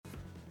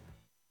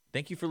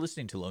Thank you for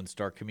listening to Lone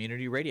Star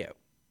Community Radio.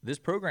 This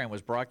program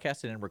was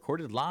broadcasted and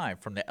recorded live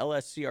from the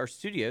LSCR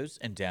studios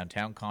in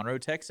downtown Conroe,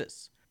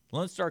 Texas.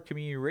 Lone Star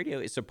Community Radio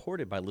is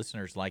supported by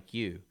listeners like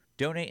you.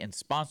 Donate and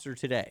sponsor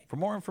today. For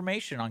more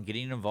information on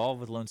getting involved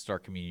with Lone Star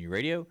Community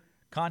Radio,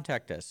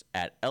 contact us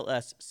at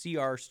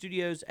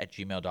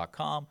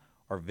lscrstudios@gmail.com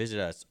or visit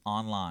us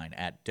online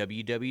at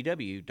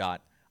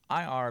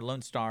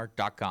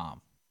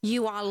www.irlonestar.com.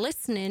 You are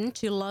listening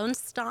to Lone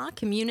Star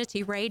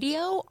Community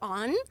Radio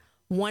on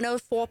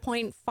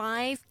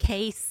 104.5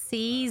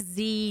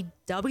 KCZW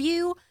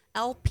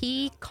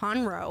LP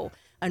Conroe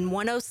and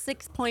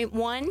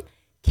 106.1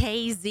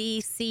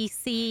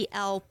 KZCC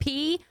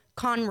LP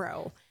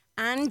Conroe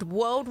and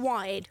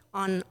worldwide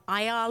on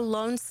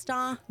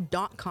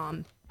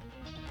irlonestar.com.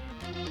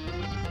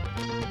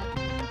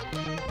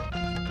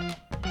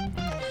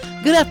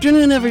 Good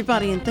afternoon,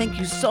 everybody, and thank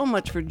you so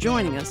much for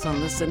joining us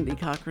on the Cindy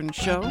Cochran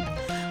Show.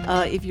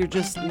 If you're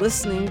just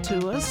listening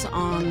to us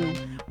on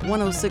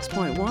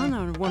 106.1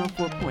 or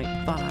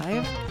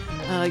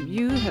 104.5,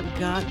 you have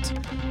got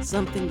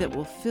something that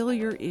will fill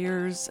your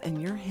ears and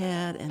your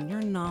head and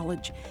your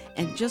knowledge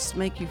and just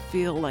make you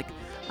feel like,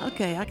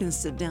 okay, I can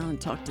sit down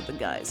and talk to the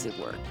guys at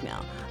work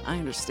now. I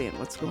understand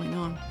what's going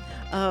on.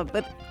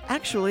 But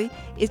actually,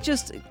 it's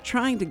just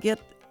trying to get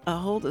a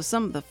hold of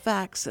some of the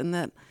facts, and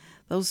that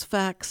those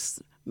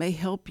facts may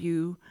help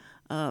you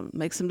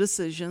make some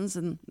decisions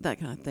and that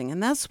kind of thing.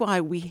 And that's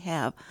why we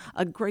have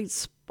a great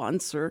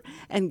sponsor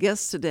and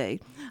guest today,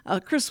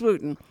 Chris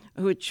Wootton,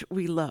 which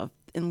we love,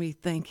 and we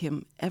thank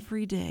him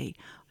every day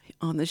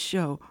on the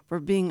show for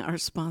being our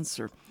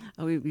sponsor.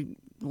 We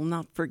will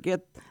not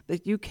forget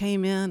that you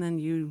came in and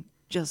you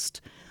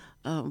just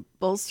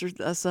bolstered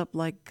us up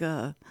like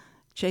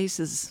Chase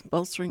is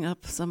bolstering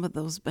up some of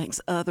those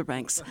banks, other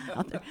banks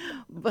out there.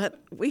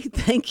 But we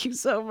thank you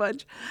so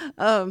much.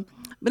 But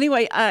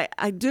anyway,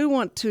 I do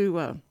want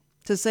to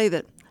say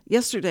that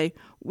yesterday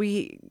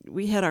we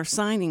had our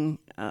signing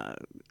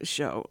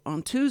show.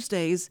 On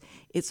Tuesdays,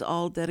 it's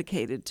all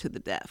dedicated to the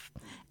deaf.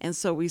 And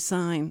so we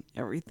sign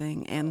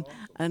everything. And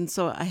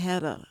so I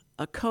had a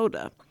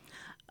CODA.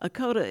 A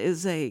CODA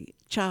is a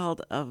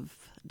child of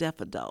deaf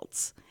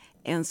adults.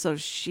 And so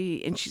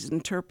she's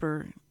an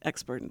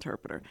expert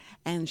interpreter,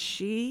 and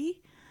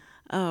she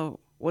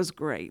was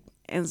great.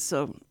 And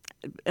so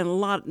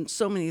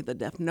many of the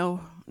deaf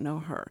know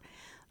her.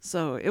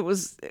 So it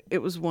was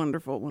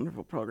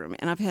wonderful program.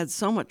 And I've had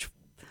so much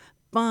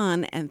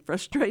fun and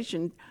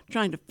frustration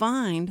trying to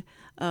find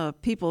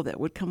people that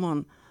would come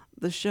on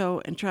the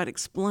show and try to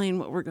explain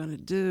what we're going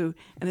to do,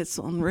 and it's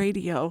on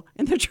radio,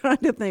 and they're trying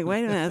to think,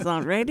 wait a minute, it's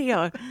on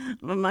radio,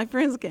 but my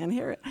friends can't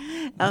hear it.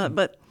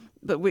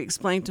 But we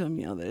explained to them,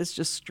 that it's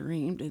just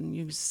streamed and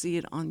you see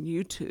it on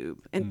YouTube.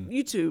 And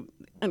YouTube,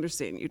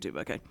 understand YouTube,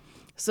 okay.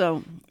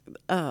 So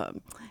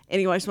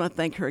anyway, I just want to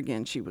thank her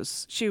again. She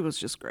was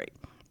just great.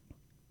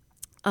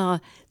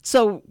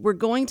 So we're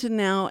going to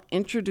now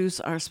introduce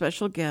our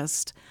special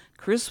guest,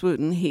 Chris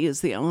Wootton. He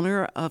is the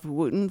owner of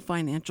Wootton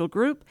Financial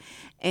Group,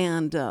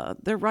 and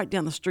they're right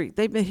down the street.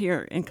 They've been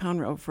here in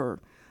Conroe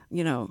for,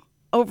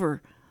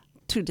 over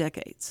 2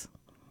 decades.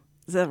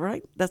 Is that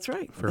right? That's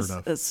right. Fair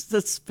enough.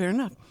 That's fair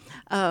enough.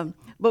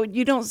 But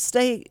you don't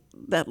stay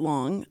that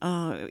long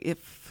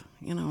if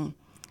you're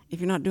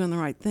not doing the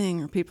right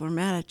thing, or people are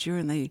mad at you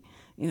and they're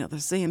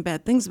saying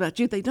bad things about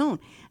you. They don't.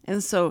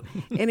 And so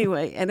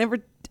anyway, and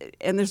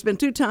there's been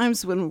 2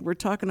 times when we're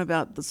talking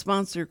about the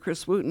sponsor,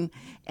 Chris Wootton,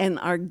 and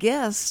our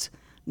guest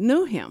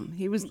knew him.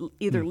 He was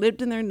either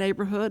lived in their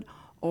neighborhood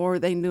or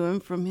they knew him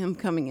from him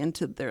coming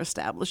into their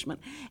establishment.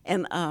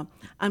 And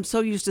I'm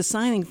so used to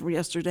signing from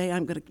yesterday,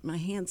 I'm going to, my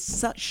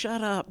hands,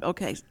 shut up.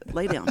 Okay,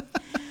 lay down.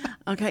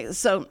 Okay,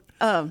 so.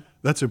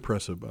 That's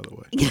impressive, by the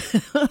way,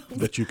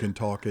 that you can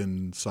talk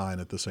and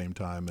sign at the same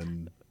time.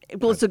 And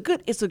well, it's a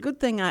good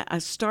thing I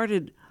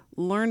started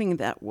learning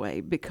that way,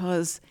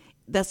 because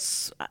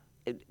that's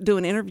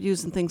doing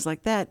interviews and things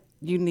like that,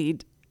 you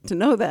need to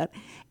know that.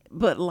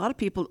 But a lot of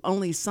people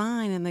only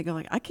sign and they go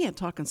like, I can't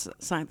talk and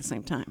sign at the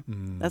same time.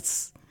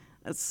 That's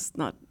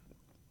not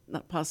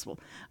possible.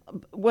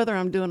 Whether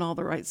I'm doing all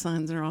the right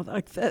signs or all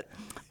like that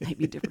may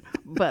be different.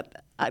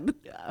 But I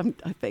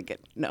fake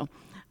it. No.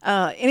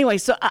 Anyway,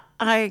 so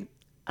I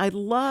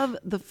love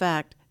the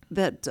fact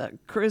that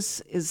Chris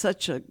is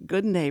such a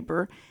good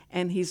neighbor,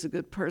 and he's a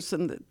good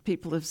person that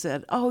people have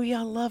said, oh,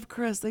 yeah, I love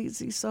Chris.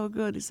 He's so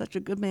good. He's such a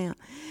good man.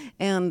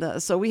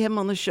 And so we have him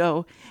on the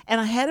show.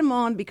 And I had him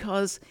on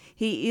because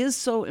he is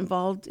so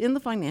involved in the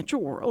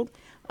financial world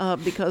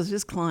because of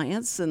his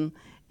clients and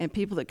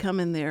people that come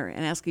in there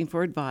and asking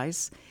for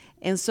advice.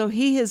 And so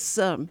he's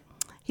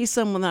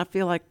someone that I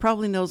feel like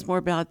probably knows more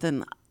about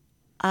than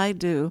I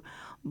do,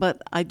 but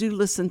I do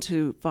listen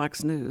to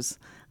Fox News.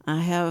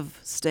 I have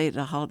stayed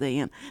at a Holiday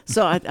Inn,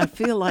 so I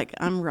feel like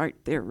I'm right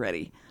there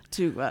ready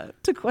to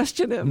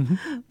question him.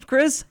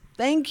 Chris,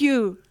 thank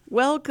you.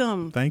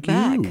 Welcome. Thank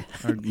back. you.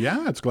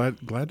 Yeah, it's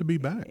glad to be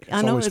back.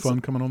 It's always fun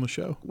coming on the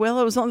show. Well,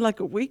 it was only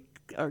like a week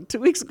or 2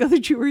 weeks ago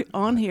that you were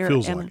on here.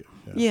 Feels like it.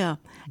 Yeah.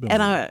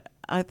 And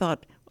I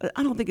thought,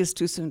 I don't think it's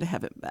too soon to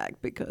have him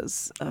back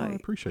because I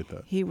appreciate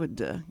that. he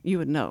would you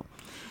would know.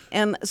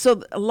 And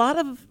so a lot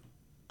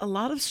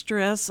of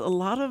stress, a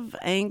lot of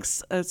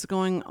angst is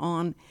going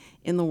on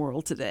in the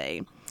world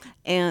today,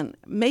 and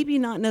maybe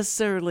not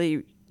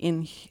necessarily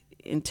in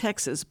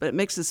Texas, but it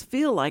makes us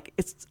feel like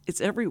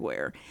it's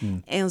everywhere.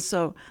 And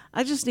so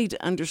I just need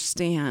to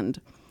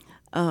understand: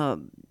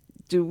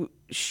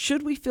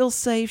 should we feel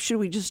safe? Should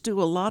we just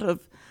do a lot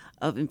of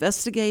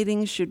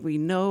investigating? Should we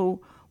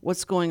know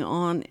what's going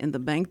on in the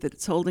bank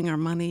that's holding our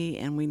money,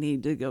 and we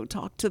need to go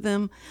talk to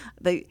them?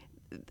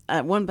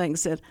 One bank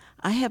said,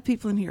 I have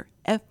people in here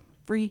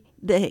every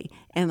day,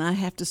 and I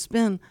have to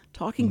spend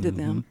talking to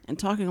them and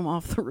talking them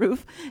off the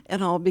roof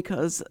and all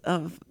because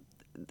of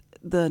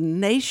the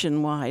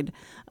nationwide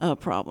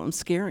problem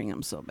scaring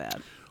them so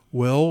bad.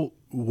 Well,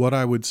 what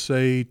I would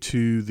say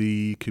to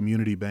the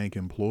community bank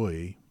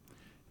employee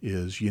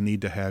is you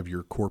need to have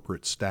your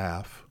corporate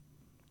staff,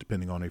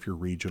 depending on if you're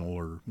regional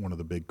or one of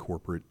the big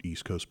corporate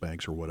East Coast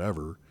banks or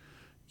whatever,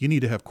 you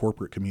need to have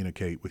corporate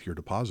communicate with your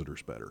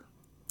depositors better.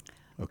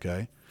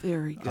 Okay?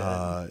 Very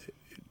good.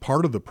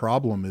 Part of the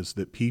problem is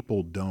that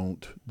people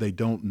don't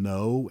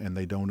know and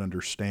they don't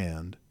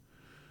understand,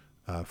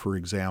 for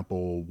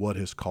example, what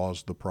has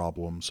caused the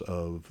problems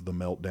of the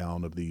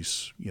meltdown of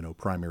these,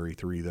 primary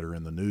three that are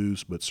in the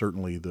news, but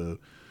certainly the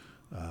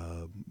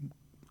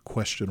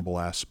questionable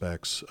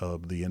aspects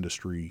of the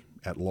industry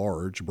at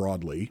large,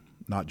 broadly,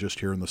 not just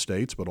here in the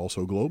States, but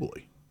also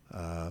globally.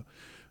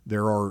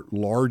 There are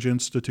large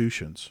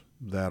institutions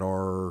that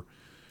are,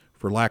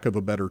 for lack of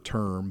a better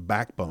term,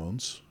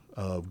 backbones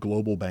of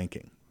global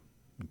banking.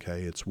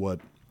 Okay, it's what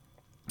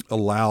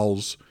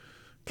allows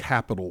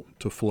capital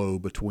to flow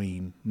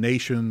between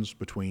nations,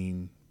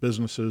 between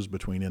businesses,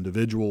 between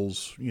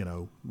individuals,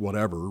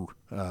 whatever.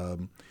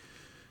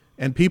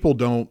 And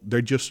people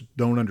they just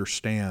don't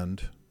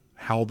understand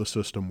how the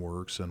system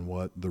works and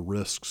what the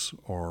risks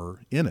are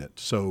in it.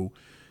 So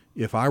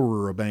if I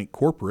were a bank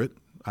corporate,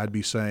 I'd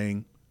be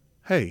saying,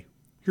 hey,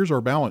 here's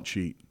our balance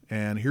sheet,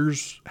 and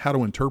here's how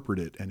to interpret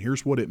it, and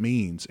here's what it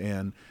means,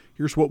 and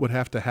here's what would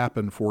have to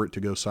happen for it to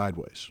go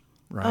sideways.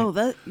 Right?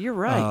 Oh, you're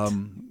right.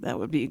 That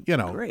would be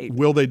great.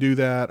 Will they do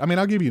that? I mean,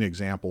 I'll give you an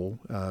example.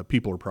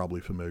 People are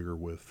probably familiar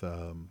with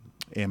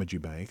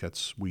Amegy Bank.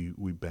 We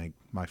bank,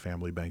 my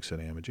family banks at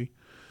Amegy.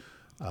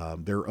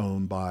 They're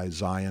owned by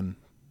Zion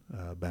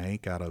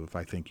Bank out of,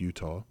 I think,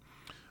 Utah.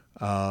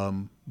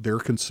 They're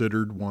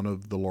considered one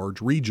of the large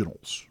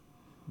regionals,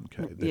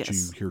 that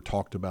you hear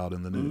talked about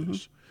in the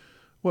news.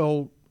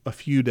 Well, a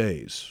few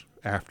days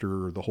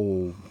after the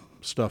whole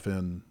stuff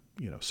in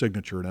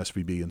Signature and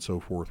SVB and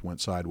so forth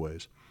went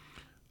sideways,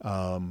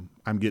 I'm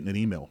getting an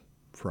email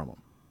from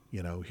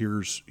them.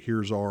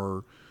 Here's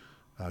our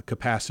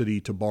capacity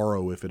to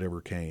borrow if it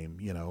ever came.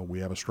 We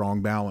have a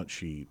strong balance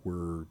sheet.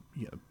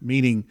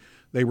 Meaning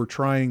they were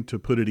trying to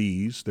put at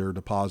ease their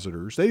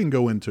depositors. They didn't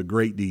go into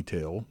great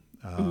detail.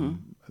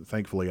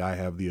 Thankfully, I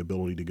have the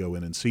ability to go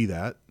in and see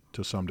that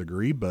to some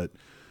degree, but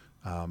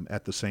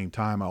at the same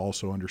time, I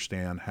also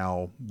understand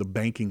how the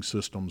banking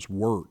systems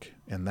work,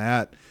 and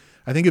that,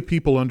 I think if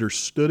people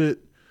understood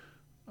it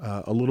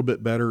a little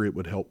bit better, it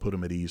would help put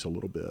them at ease a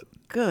little bit.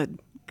 Good.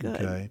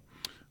 Okay.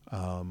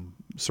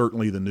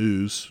 Certainly the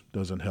news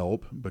doesn't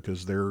help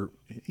because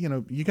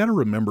you got to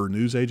remember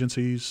news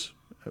agencies,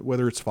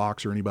 whether it's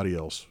Fox or anybody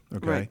else,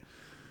 okay? Right.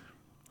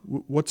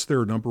 What's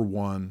their number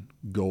one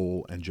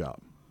goal and job?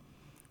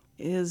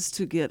 Is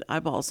to get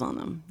eyeballs on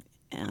them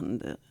and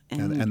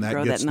that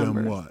grow gets that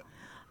number. them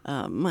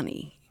what?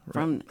 Money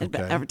from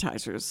Okay.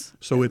 advertisers.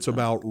 So it's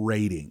about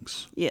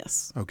ratings.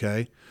 Yes.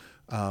 Okay.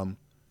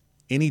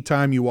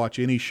 Anytime you watch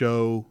any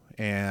show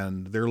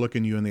and they're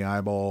looking you in the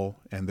eyeball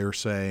and they're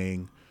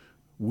saying,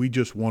 we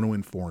just want to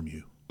inform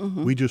you.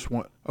 We just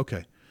want,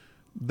 okay,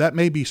 that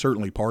may be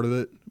certainly part of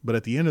it, but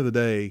at the end of the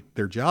day,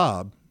 their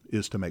job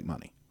is to make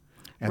money.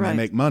 And Right. they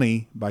make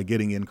money by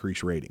getting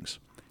increased ratings.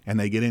 And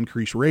they get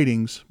increased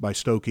ratings by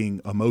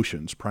stoking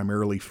emotions,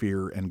 primarily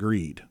fear and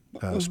greed,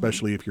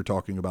 especially if you're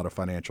talking about a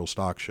financial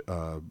stock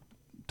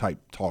type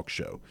talk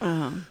show.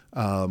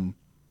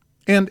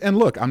 And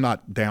look, I'm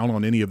not down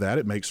on any of that.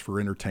 It makes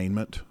for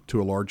entertainment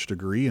to a large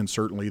degree, and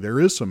certainly there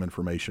is some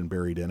information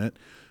buried in it.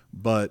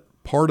 But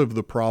part of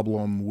the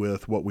problem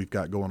with what we've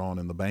got going on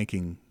in the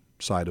banking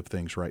side of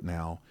things right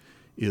now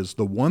is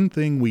the one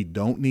thing we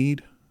don't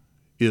need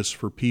is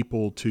for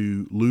people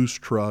to lose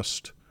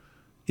trust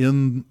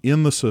in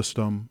the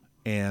system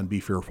and be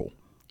fearful.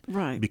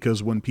 Right.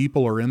 Because when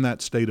people are in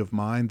that state of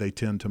mind, they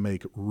tend to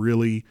make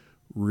really,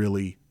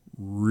 really,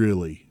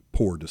 really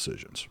poor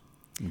decisions.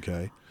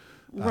 Okay?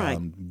 Right.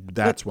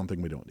 That's one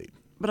thing we don't need.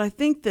 But I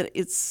think that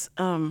it's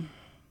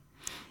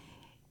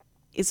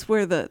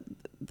where the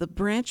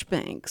branch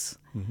banks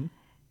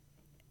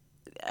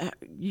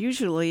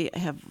usually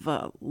have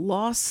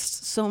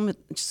lost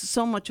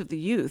so much of the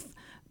youth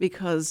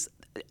because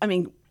I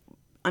mean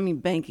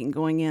banking,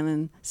 going in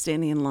and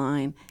standing in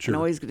line Sure. and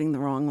always getting the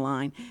wrong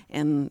line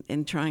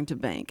and trying to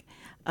bank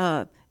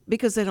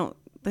because they don't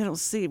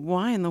see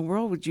why in the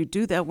world would you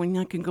do that when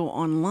I can go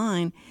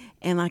online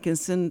and I can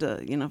send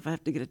if I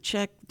have to get a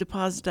check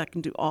deposit, I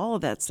can do all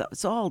of that stuff.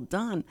 It's all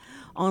done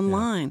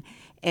online.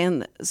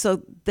 And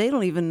so they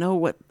don't even know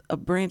what a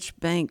branch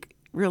bank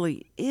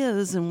really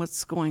is and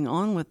what's going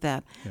on with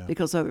that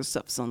because other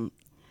stuff's on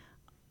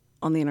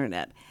the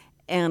internet.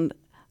 And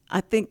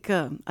I think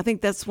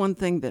that's one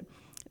thing that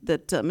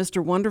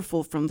Mr.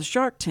 Wonderful from the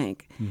Shark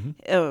Tank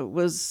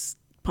was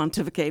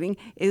pontificating,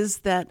 is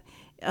that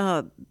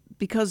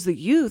because the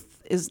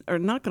youth are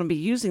not going to be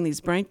using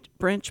these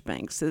branch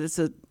banks,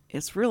 that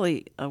it's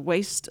really a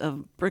waste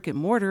of brick and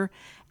mortar,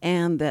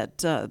 and that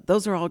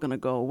those are all going to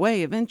go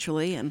away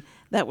eventually. And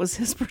that was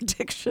his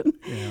prediction.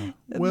 Yeah.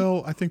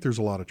 Well, I think there's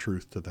a lot of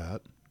truth to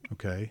that.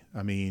 Okay.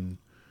 I mean,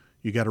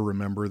 you got to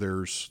remember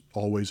there's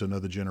always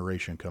another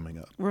generation coming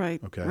up.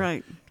 Right. Okay.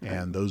 Right.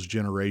 And those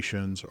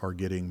generations are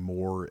getting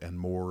more and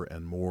more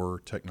and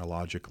more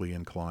technologically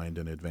inclined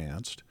and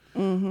advanced.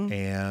 Mm-hmm.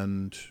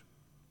 And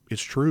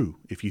it's true.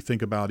 If you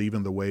think about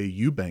even the way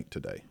you bank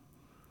today,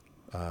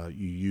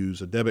 you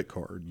use a debit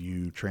card,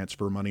 you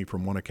transfer money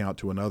from one account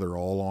to another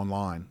all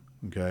online.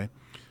 Okay.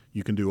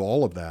 You can do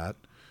all of that.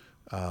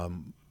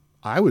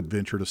 I would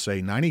venture to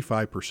say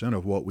 95%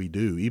 of what we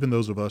do, even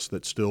those of us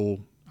that still,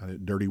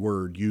 dirty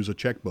word, use a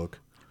checkbook.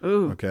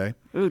 Ooh. Okay.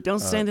 Ooh, don't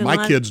stand in line.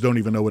 My kids don't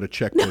even know what a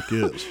checkbook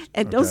is.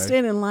 And don't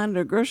stand in line at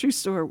a grocery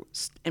store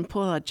and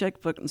pull out a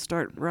checkbook and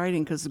start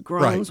writing, because the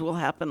groans will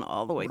happen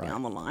all the way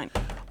down the line.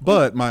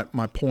 But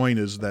my point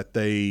is that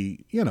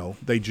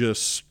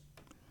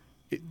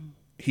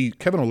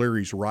Kevin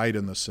O'Leary's right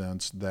in the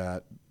sense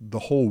that the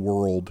whole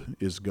world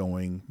is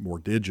going more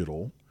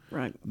digital.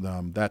 Right.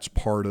 That's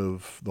part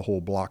of the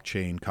whole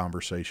blockchain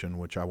conversation,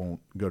 which I won't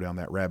go down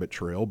that rabbit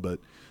trail,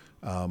 but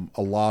a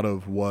lot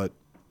of what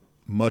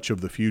much of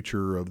the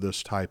future of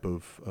this type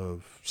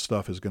of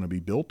stuff is going to be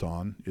built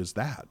on is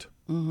that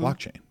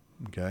blockchain.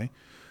 Okay.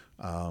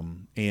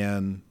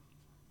 And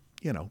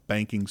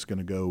banking's going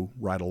to go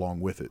right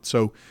along with it.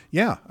 So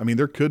yeah, I mean,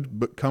 there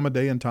could come a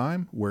day and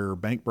time where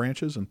bank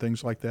branches and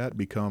things like that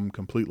become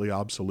completely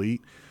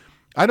obsolete.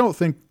 I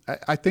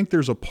think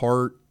there's a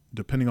part,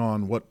 depending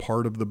on what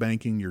part of the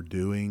banking you're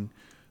doing,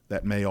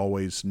 that may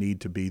always need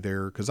to be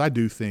there. Because I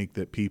do think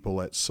that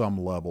people at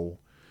some level,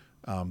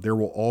 there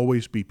will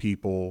always be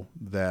people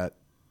that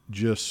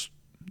just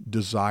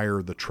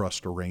desire the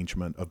trust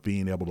arrangement of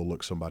being able to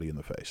look somebody in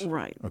the face.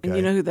 Right. Okay. And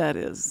you know who that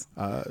is?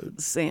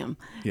 Sam.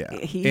 Yeah.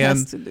 He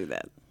has to do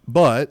that.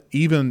 But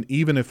even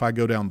if I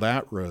go down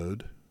that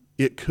road,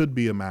 it could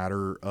be a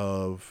matter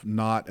of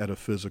not at a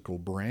physical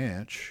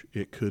branch.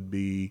 It could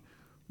be,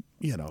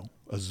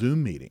 a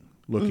Zoom meeting,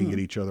 looking at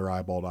each other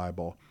eyeball to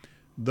eyeball.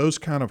 Those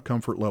kind of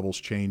comfort levels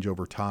change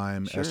over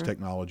time as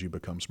technology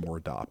becomes more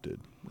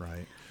adopted,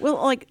 right? Well,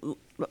 like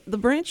the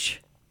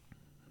branch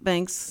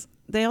banks,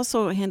 they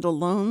also handle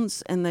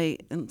loans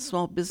and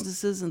small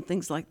businesses and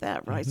things like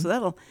that, right?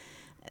 So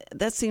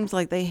that seems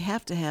like they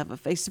have to have a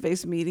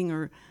face-to-face meeting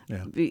or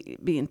be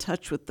in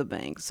touch with the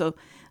bank. So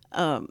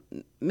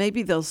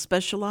maybe they'll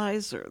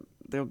specialize, or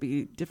there'll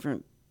be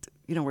different,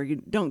 where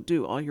you don't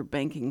do all your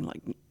banking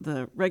like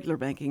the regular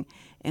banking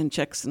and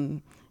checks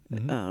and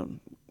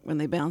when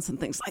they bounce and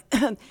things like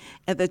that,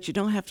 and that you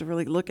don't have to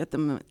really look at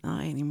them in the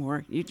eye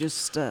anymore. You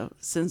just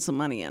send some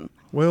money in.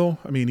 Well,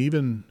 I mean,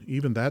 even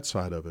that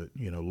side of it,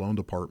 loan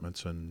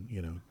departments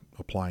and,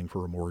 applying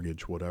for a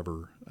mortgage,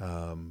 whatever,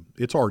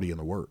 it's already in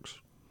the works.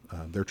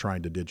 They're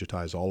trying to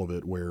digitize all of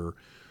it where,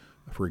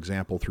 for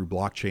example, through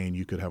blockchain,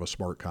 you could have a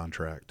smart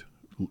contract,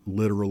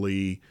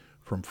 literally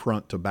from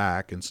front to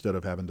back, instead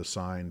of having to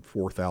sign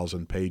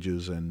 4,000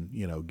 pages and,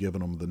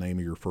 giving them the name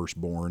of your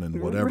firstborn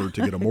and whatever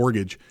to get a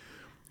mortgage.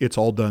 It's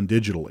all done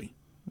digitally,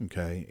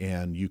 okay?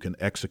 And you can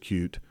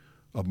execute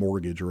a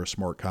mortgage or a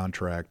smart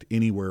contract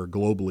anywhere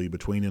globally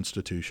between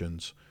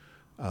institutions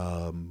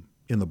in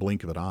the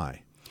blink of an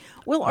eye.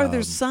 Well, are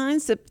there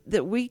signs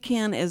that we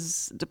can,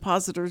 as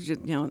depositors,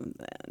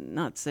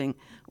 not saying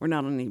we're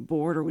not on any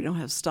board or we don't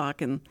have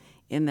stock in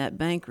that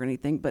bank or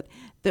anything, but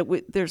that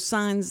there's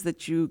signs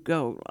that you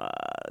go,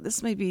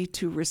 this may be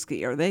too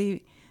risky, or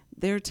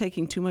they're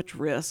taking too much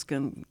risk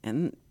and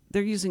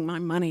they're using my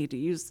money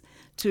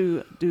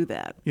to do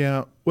that.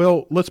 Yeah.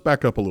 Well, let's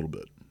back up a little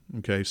bit.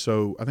 Okay.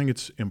 So I think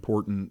it's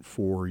important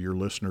for your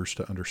listeners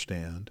to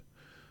understand.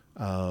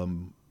 How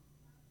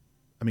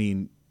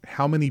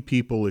many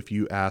people, if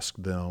you ask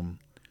them,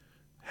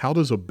 how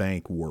does a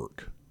bank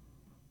work?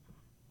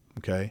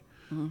 Okay.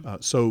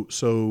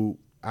 So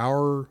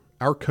our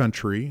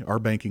country, our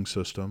banking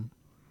system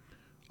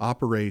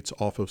operates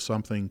off of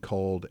something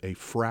called a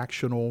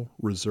fractional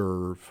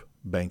reserve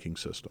banking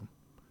system.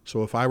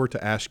 So if I were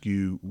to ask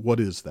you, what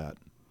is that?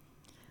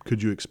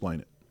 Could you explain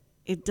it?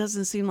 It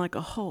doesn't seem like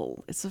a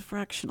whole. It's a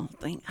fractional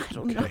thing. I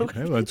don't know.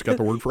 Okay. Well, it's got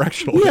the word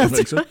fractional. Yeah, that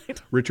makes right.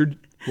 It. Richard,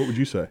 what would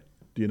you say?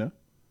 Do you know?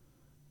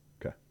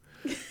 Okay.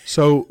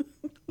 So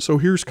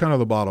here's kind of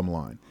the bottom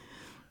line.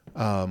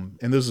 And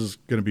this is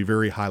going to be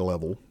very high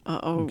level.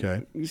 Uh-oh.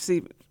 Okay. You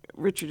see,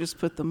 Richard just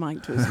put the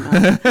mic to his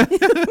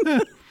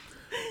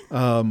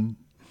mouth.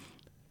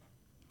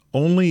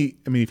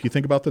 if you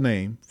think about the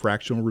name,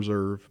 fractional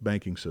reserve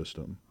banking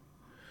system,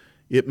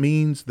 it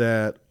means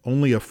that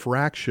only a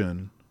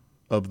fraction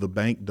of the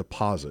bank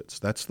deposits,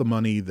 that's the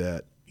money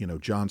that,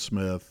 John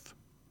Smith,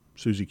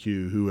 Susie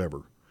Q,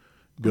 whoever,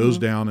 goes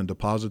down and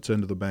deposits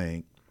into the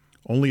bank,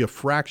 only a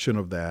fraction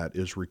of that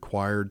is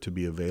required to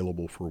be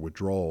available for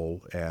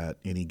withdrawal at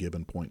any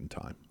given point in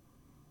time.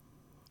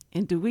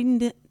 And did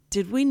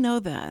we know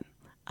that?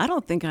 I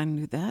don't think I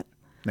knew that.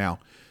 Now,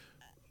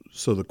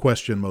 so the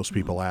question most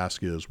people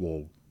ask is,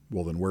 well,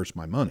 then where's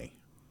my money?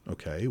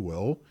 Okay,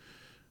 well,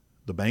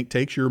 the bank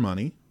takes your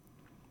money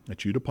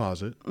that you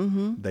deposit,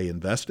 they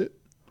invest it,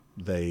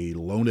 they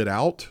loan it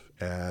out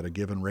at a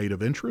given rate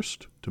of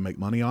interest to make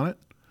money on it.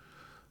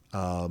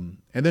 And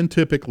then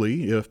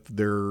typically, if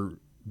their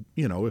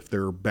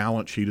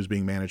balance sheet is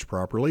being managed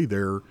properly,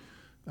 they're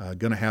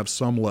going to have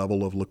some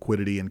level of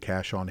liquidity and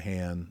cash on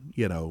hand,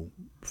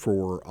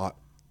 for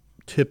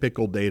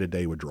typical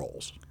day-to-day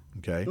withdrawals.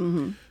 Okay.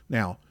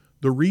 Now,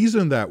 the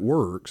reason that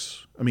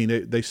works,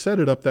 they set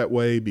it up that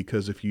way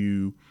because if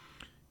you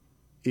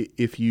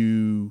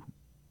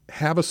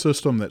have a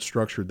system that's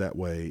structured that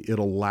way, it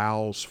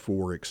allows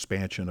for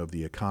expansion of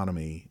the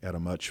economy at a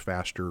much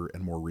faster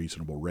and more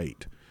reasonable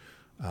rate,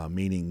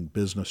 meaning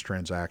business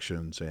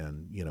transactions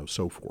and,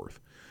 so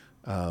forth.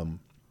 And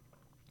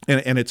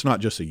it's not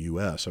just the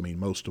U.S.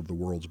 Most of the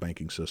world's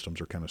banking systems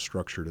are kind of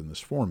structured in this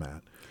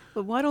format.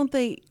 But why don't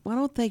they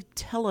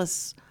tell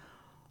us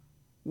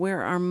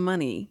where our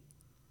money,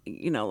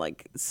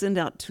 like send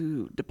out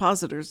to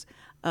depositors,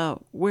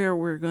 where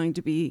we're going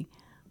to be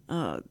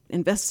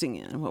investing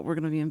in, what we're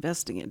going to be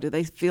investing in? Do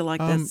they feel like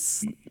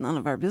that's none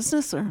of our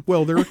business? Or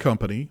well, they're a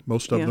company.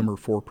 Most of them are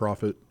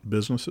for-profit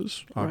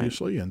businesses,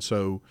 obviously, right. And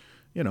so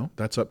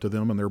that's up to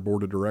them and their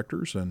board of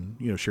directors and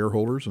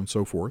shareholders and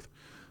so forth.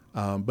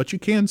 But you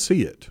can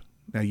see it.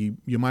 Now you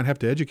might have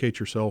to educate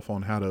yourself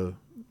on how to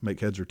make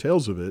heads or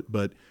tails of it,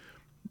 but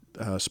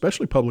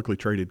especially publicly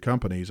traded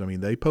companies,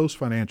 they post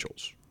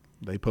financials,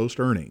 they post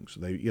earnings,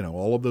 they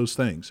all of those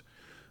things.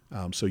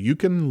 So you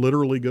can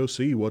literally go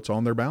see what's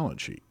on their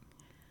balance sheet.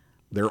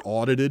 They're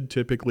audited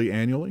typically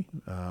annually.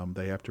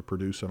 They have to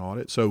produce an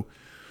audit,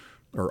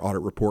 or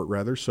audit report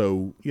rather.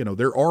 So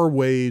there are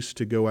ways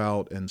to go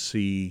out and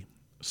see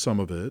some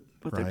of it,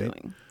 what right? they're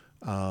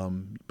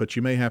doing. But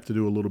you may have to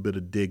do a little bit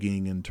of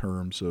digging in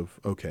terms of,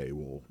 okay,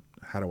 well,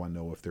 how do I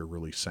know if they're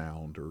really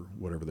sound or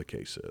whatever the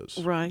case is?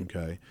 Right.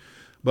 Okay.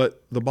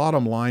 But the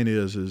bottom line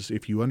is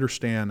if you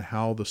understand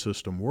how the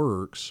system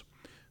works,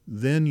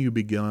 then you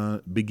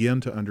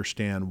begin to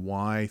understand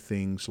why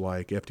things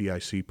like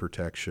FDIC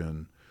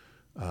protection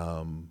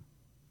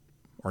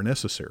are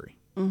necessary.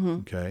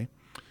 Okay.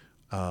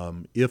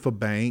 If a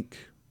bank,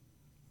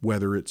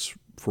 whether it's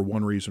for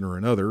one reason or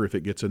another, if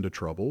it gets into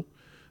trouble,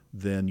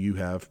 then you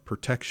have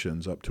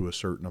protections up to a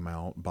certain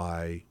amount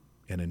by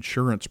an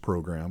insurance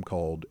program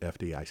called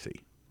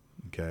FDIC.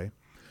 Okay.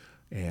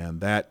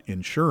 And that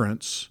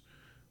insurance,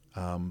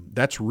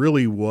 that's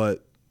really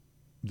what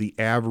the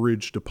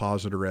average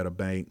depositor at a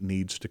bank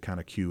needs to kind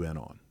of cue in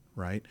on,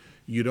 right?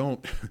 You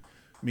don't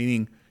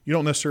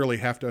necessarily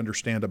have to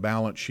understand a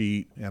balance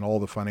sheet and all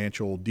the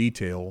financial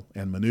detail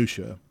and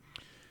minutia.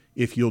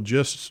 If you'll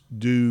just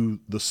do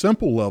the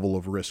simple level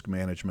of risk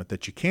management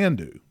that you can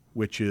do,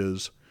 which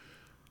is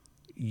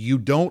you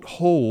don't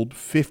hold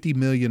 $50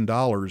 million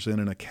in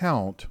an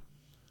account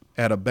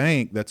at a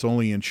bank that's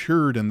only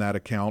insured in that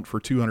account for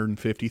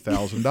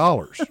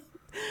 $250,000.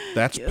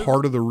 That's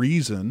part of the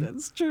reason.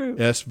 That's true.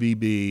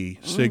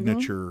 SVB,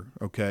 Signature,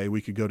 okay, we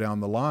could go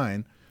down the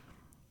line.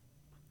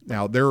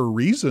 Now, there are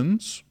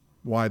reasons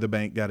why the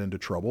bank got into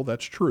trouble.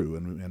 That's true,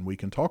 and we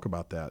can talk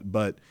about that.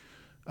 But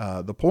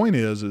the point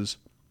is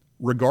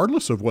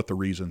regardless of what the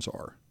reasons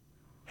are,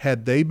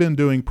 had they been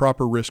doing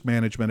proper risk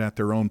management at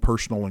their own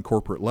personal and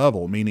corporate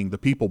level, meaning the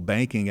people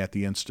banking at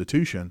the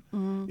institution,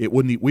 we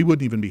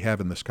wouldn't even be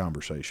having this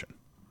conversation,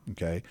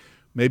 okay?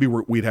 Maybe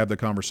we'd have the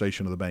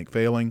conversation of the bank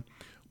failing,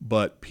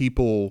 but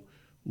people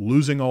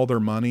losing all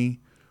their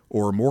money,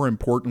 or more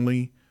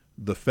importantly,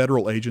 the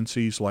federal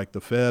agencies like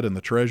the Fed and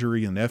the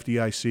Treasury and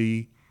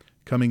FDIC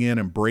coming in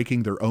and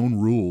breaking their own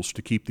rules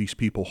to keep these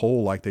people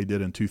whole like they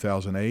did in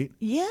 2008.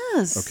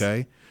 Yes.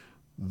 Okay?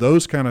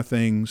 Those kind of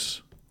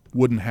things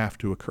wouldn't have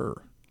to occur.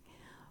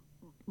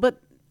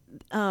 But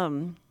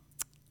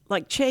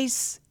like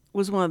Chase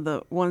was one of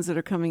the ones that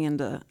are coming in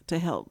to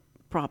help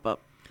prop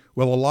up.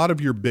 Well, a lot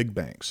of your big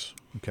banks,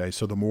 okay,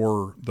 so the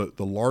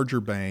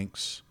larger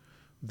banks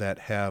that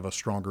have a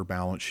stronger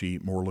balance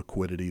sheet, more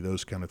liquidity,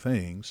 those kind of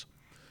things,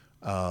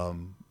 a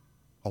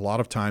lot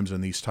of times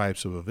in these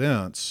types of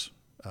events,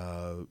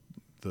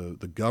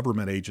 the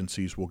government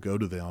agencies will go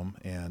to them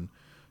and,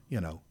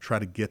 try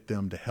to get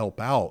them to help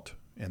out.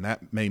 And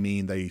that may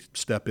mean they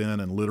step in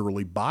and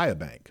literally buy a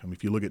bank.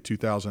 If you look at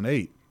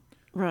 2008,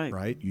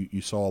 right,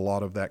 you saw a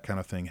lot of that kind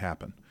of thing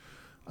happen.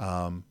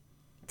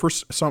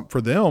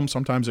 For them,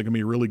 sometimes it can be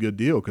a really good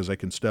deal because they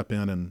can step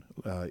in and,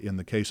 in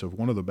the case of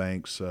one of the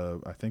banks,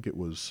 I think it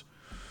was,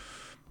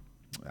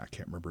 I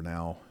can't remember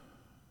now,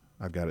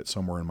 I've got it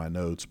somewhere in my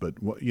notes, but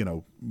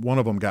one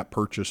of them got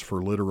purchased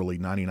for literally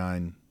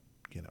 99%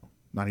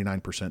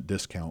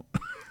 discount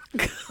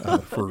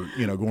for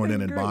going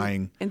in and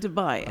buying and to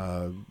buy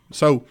it.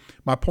 So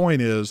my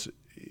point is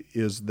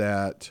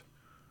that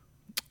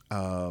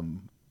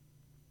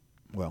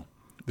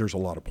there's a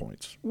lot of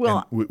points.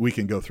 Well, and we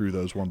can go through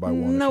those one by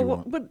one. No, if you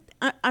want. but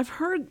I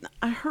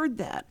heard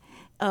that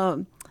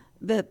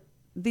that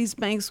these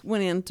banks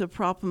went in to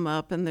prop them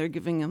up, and they're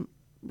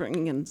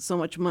bringing in so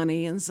much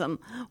money, and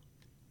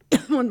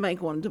one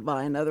bank wanted to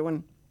buy another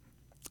one,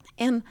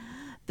 and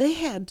they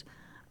had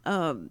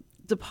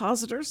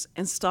depositors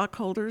and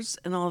stockholders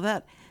and all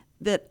that.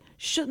 That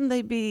shouldn't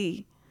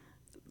they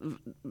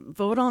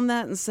vote on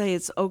that and say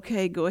it's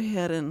okay, go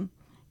ahead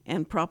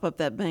and prop up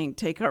that bank,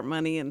 take our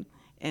money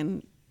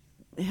and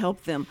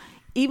help them,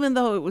 even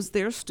though it was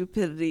their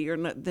stupidity or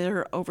not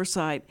their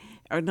oversight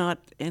or not,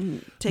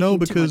 and taking too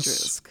much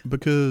risk.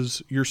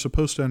 Because you're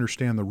supposed to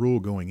understand the rule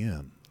going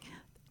in.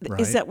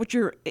 Right? Is that what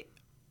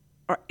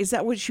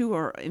you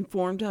are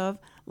informed of?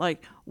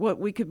 Like, what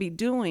we could be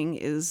doing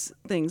is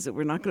things that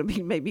we're not going to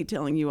be maybe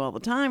telling you all the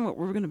time what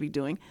we're going to be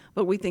doing,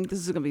 but we think this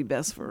is going to be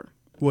best for.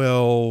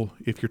 Well,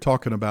 if you're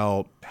talking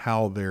about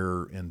how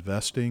they're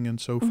investing and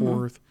so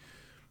forth,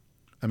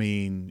 I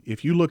mean,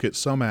 if you look at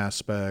some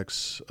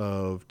aspects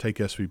of, take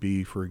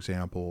SVB, for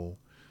example,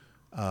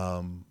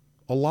 a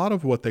lot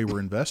of what they were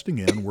investing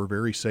in were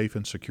very safe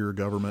and secure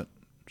government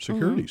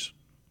securities.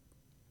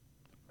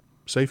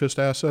 Safest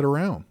asset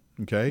around,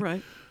 okay?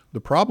 Right.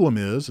 The problem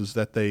is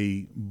that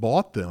they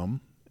bought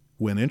them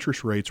when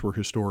interest rates were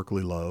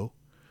historically low.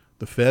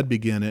 The Fed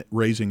began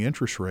raising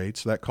interest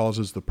rates. That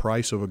causes the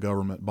price of a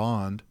government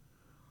bond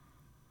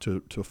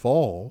to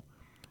fall.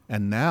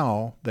 And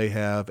now they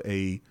have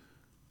a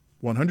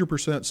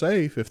 100%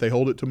 safe, if they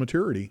hold it to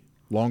maturity,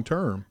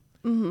 long-term,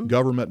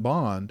 government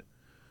bond.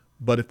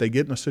 But if they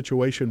get in a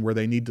situation where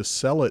they need to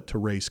sell it to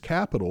raise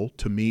capital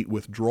to meet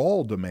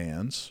withdrawal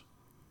demands,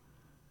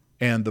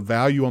 and the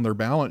value on their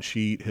balance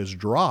sheet has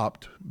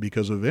dropped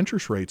because of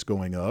interest rates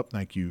going up,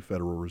 thank you,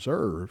 Federal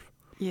Reserve.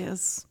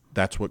 Yes.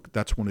 That's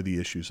one of the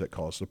issues that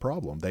caused the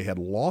problem. They had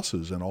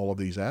losses in all of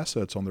these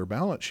assets on their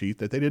balance sheet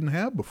that they didn't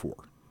have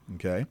before.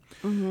 Okay.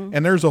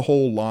 And there's a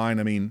whole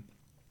line. I mean,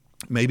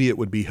 maybe it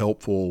would be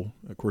helpful.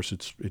 Of course,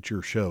 it's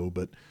your show,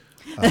 but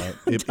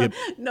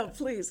no,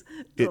 please.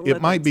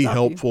 It might be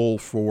helpful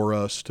for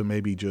us to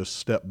maybe just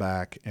step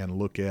back and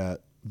look at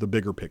the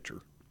bigger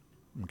picture.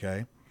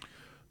 Okay.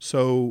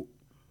 So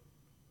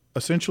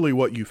essentially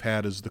what you've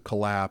had is the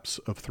collapse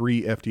of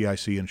 3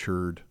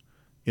 FDIC-insured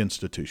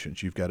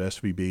institutions. You've got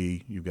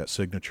SVB, you've got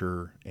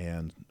Signature,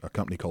 and a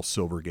company called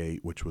Silvergate,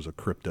 which was a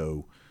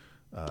crypto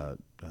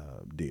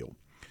deal.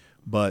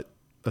 But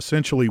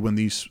essentially when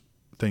these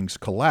things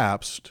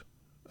collapsed,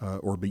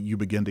 you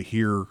begin to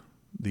hear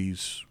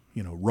these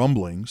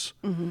rumblings,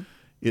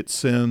 it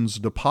sends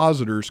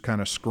depositors kind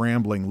of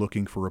scrambling,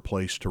 looking for a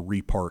place to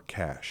repark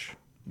cash.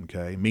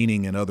 Okay,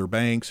 meaning in other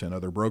banks and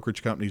other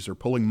brokerage companies, they're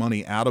pulling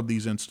money out of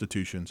these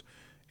institutions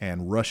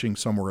and rushing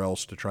somewhere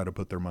else to try to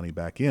put their money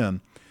back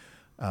in.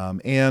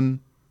 And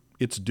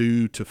it's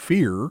due to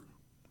fear,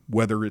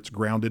 whether it's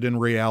grounded in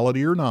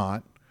reality or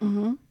not.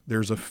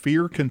 There's a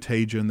fear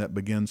contagion that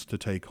begins to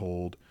take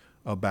hold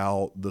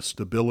about the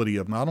stability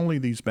of not only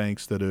these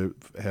banks that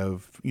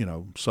have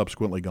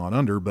subsequently gone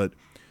under, but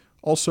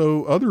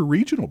also other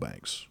regional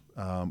banks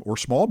or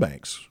small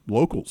banks,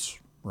 locals,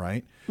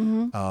 right?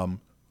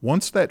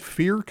 Once that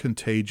fear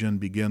contagion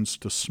begins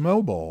to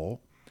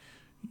snowball,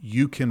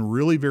 you can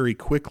really very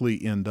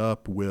quickly end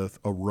up with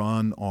a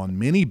run on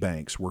many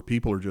banks where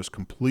people are just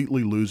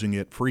completely losing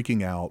it,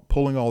 freaking out,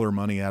 pulling all their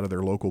money out of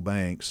their local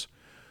banks.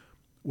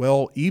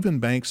 Well, even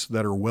banks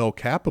that are well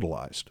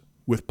capitalized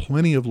with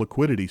plenty of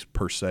liquidity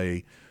per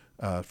se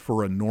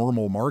for a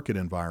normal market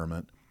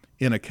environment,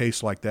 in a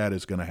case like that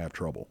is going to have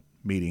trouble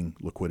meeting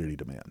liquidity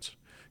demands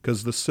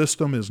because the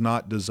system is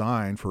not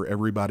designed for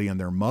everybody and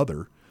their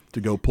mother to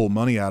go pull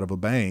money out of a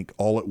bank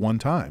all at one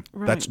time.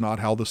 Right. That's not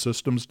how the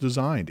system's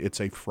designed. It's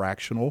a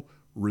fractional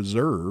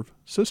reserve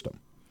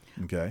system.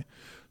 Okay.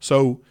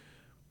 So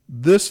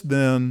this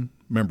then,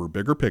 remember,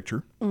 bigger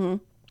picture,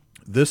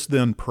 this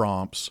then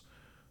prompts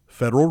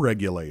federal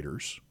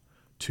regulators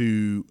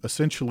to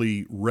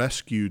essentially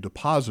rescue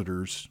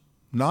depositors,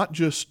 not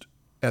just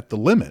at the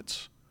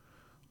limits,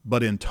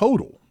 but in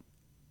total.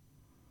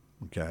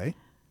 Okay.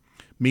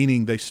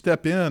 Meaning they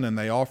step in and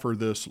they offer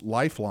this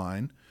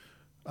lifeline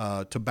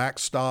to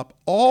backstop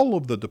all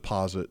of the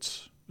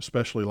deposits,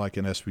 especially like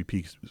in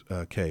SVP's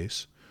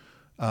case,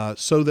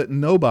 so that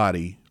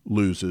nobody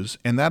loses.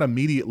 And that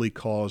immediately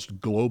caused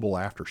global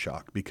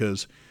aftershock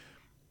because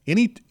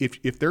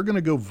if they're going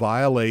to go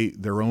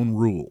violate their own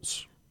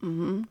rules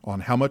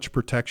on how much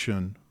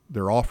protection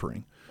they're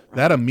offering,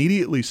 that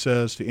immediately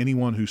says to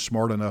anyone who's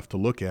smart enough to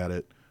look at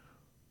it,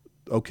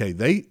 okay,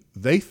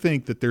 they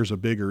think that there's a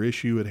bigger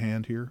issue at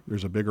hand here.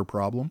 There's a bigger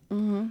problem.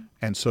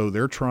 And so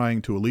they're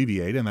trying to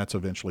alleviate, and that's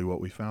eventually what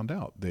we found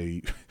out.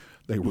 They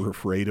were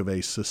afraid of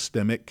a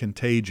systemic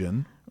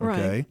contagion,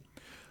 okay?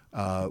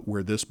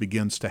 where this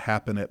begins to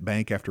happen at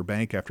bank after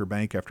bank after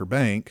bank after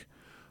bank,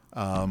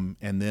 and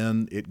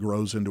then it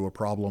grows into a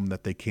problem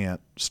that they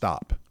can't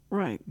stop.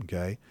 Right.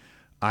 Okay.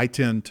 I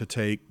tend to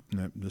take,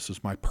 this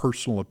is my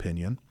personal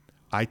opinion,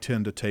 I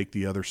tend to take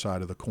the other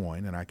side of the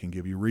coin, and I can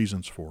give you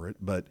reasons for it,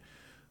 but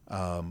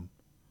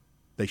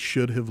they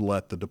should have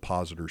let the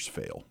depositors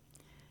fail.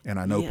 And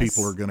I know Yes.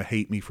 people are going to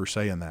hate me for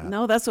saying that.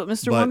 No, that's what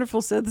Mr.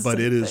 Wonderful said. But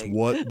it is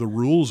what the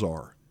rules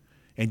are.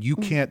 And you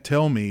can't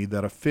tell me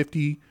that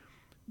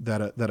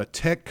a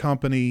tech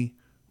company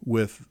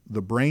with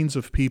the brains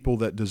of people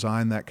that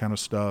design that kind of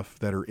stuff,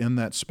 that are in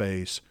that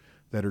space,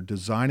 that are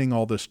designing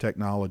all this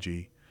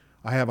technology,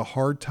 I have a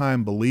hard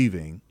time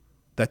believing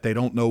that they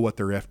don't know what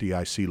their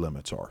FDIC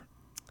limits are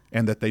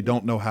and that they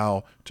don't know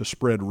how to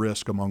spread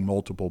risk among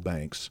multiple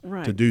banks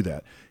to do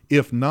that.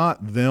 If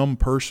not them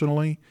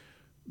personally,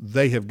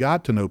 they have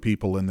got to know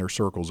people in their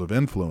circles of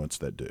influence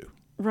that do.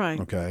 Right.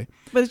 Okay.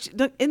 But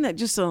isn't that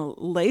just a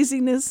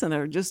laziness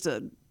and just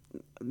a,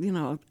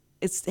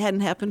 it hadn't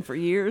happened for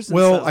years? And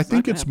Well, so I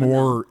think not it's gonna happen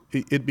more,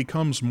 it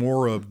becomes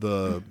more of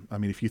the, I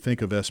mean, if you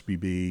think of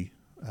SBB,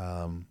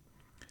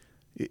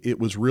 it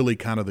was really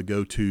kind of the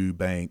go-to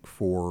bank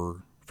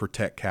for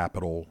tech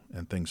capital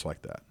and things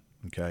like that.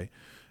 Okay.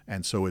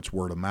 And so it's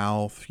word of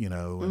mouth,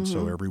 and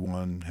so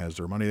everyone has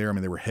their money there. I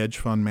mean, there were hedge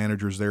fund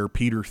managers there.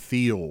 Peter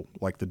Thiel,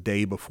 like the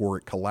day before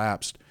it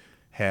collapsed,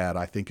 had,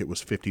 I think it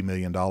was $50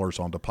 million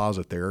on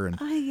deposit there. And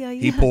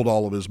he pulled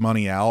all of his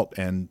money out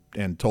and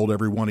told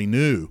everyone he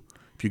knew,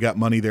 if you got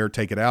money there,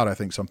 take it out. I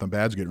think something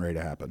bad's getting ready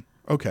to happen.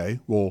 Okay,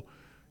 well,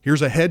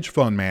 here's a hedge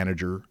fund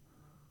manager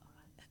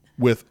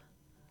with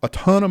a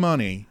ton of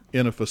money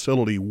in a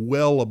facility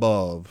well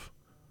above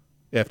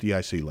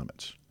FDIC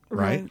limits,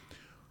 right?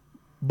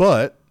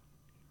 But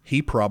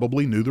he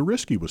probably knew the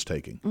risk he was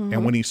taking.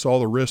 And when he saw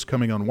the risk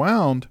coming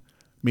unwound,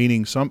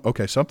 meaning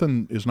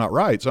something is not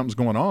right, something's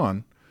going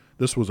on.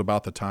 This was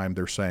about the time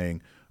they're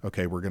saying,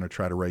 okay, we're going to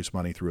try to raise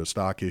money through a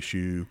stock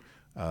issue.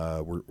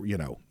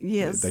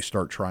 They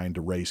start trying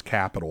to raise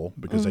capital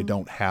because they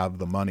don't have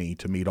the money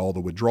to meet all the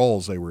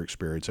withdrawals they were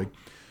experiencing.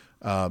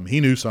 He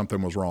knew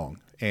something was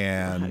wrong,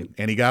 and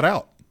he got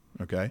out.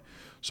 Okay,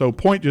 so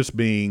point just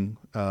being,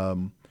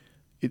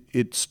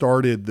 it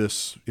started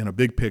this, in a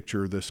big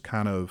picture, this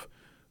kind of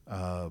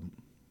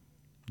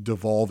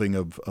devolving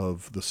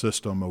of the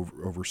system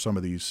over some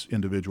of these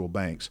individual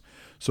banks.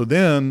 So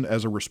then,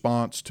 as a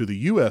response to the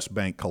U.S.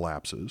 bank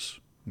collapses,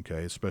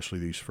 okay, especially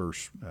these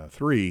first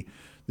three,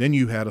 then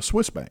you had a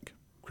Swiss bank,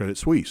 Credit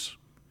Suisse.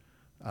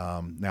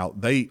 Now,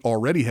 they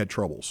already had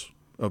troubles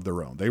of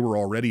their own. They were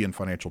already in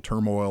financial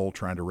turmoil,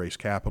 trying to raise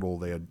capital.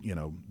 They had,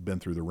 been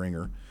through the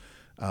ringer.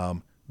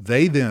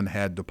 They then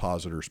had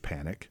depositors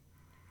panic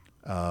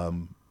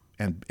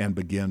and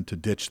begin to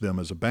ditch them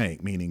as a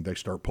bank, meaning they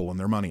start pulling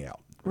their money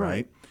out,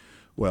 right?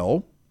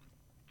 Well,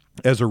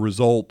 as a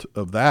result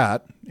of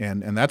that,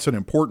 and that's an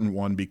important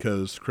one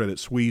because Credit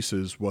Suisse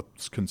is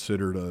what's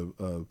considered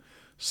a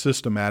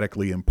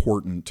systematically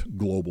important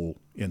global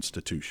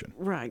institution.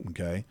 Right.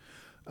 Okay.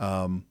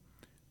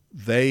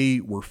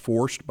 They were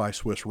forced by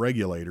Swiss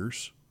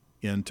regulators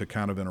into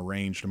kind of an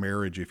arranged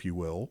marriage, if you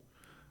will,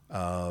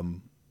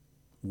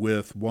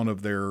 with one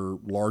of their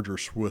larger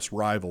Swiss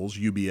rivals,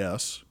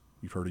 UBS.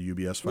 You've heard of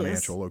UBS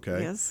Financial, yes.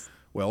 okay? Yes.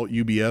 Well,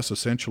 UBS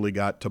essentially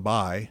got to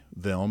buy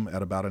them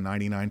at about a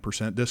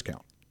 99%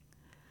 discount.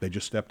 They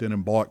just stepped in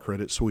and bought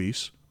Credit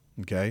Suisse,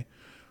 okay?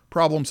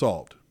 Problem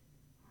solved.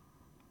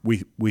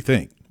 We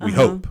think. We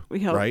hope.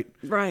 We hope. Right?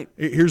 Right.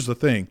 Here's the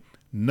thing.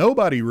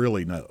 Nobody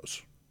really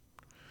knows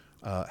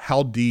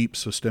how deep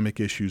systemic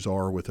issues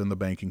are within the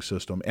banking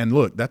system. And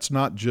look, that's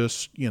not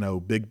just,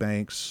 big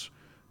banks.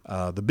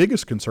 The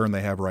biggest concern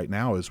they have right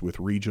now is with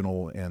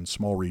regional and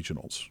small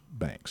regionals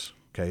banks.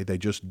 Okay, they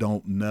just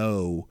don't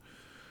know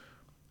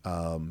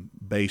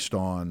based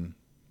on,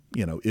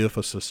 if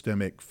a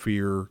systemic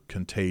fear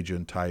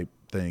contagion type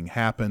thing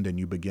happened and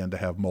you begin to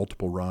have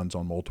multiple runs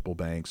on multiple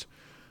banks,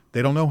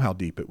 they don't know how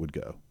deep it would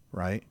go,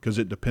 right? Because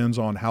it depends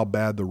on how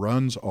bad the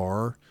runs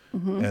are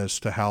as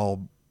to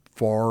how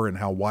far and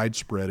how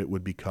widespread it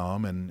would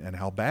become and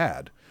how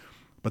bad.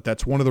 But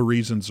that's one of the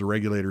reasons the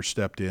regulators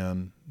stepped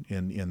in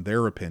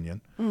their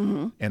opinion,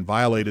 and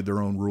violated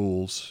their own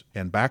rules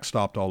and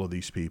backstopped all of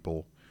these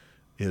people,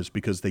 is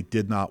because they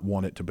did not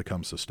want it to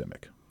become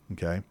systemic.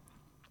 Okay.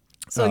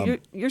 So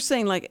you're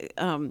saying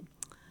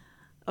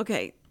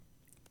okay,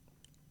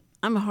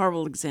 I'm a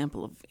horrible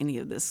example of any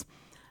of this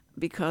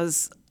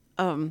because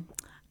I'm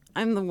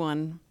the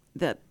one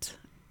that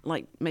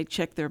may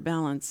check their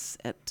balance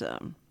at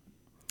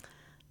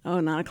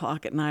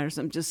 9:00 at night or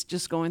something,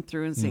 just going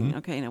through and seeing,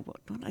 okay, now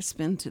what did I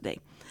spend today?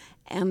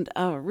 And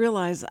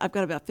realize I've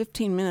got about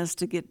 15 minutes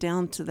to get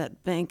down to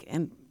that bank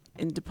and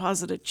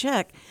deposit a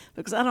check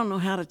because I don't know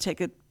how to take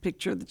a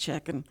picture of the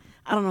check and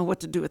I don't know what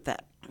to do with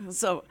that.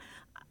 So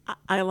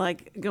I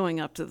like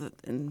going up to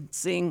and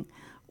seeing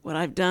what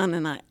I've done,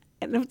 and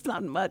it's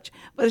not much,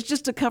 but it's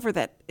just to cover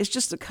that. It's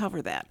just to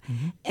cover that.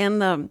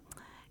 And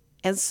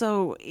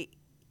so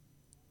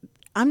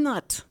I'm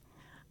not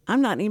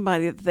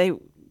anybody that they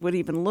would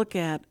even look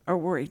at or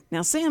worry.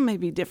 Now, Sam may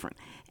be different,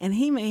 and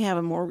he may have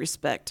a more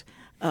respect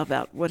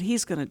about what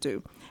he's going to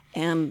do,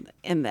 and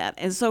that.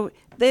 And so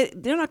they're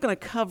not going to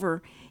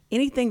cover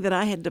anything that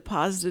I had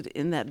deposited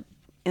in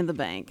the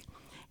bank.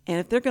 And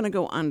if they're going to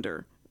go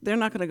under, they're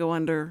not going to go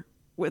under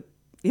with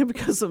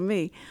because of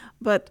me,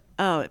 but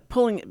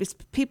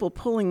people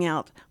pulling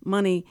out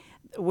money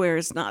where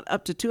it's not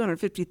up to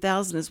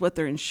 $250,000 is what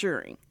they're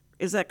insuring.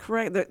 Is that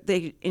correct?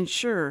 They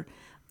insure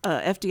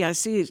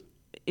FDIC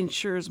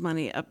insures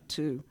money up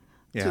to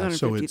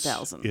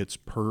 $250,000. So it's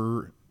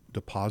per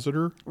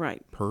depositor,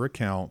 right? Per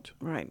account,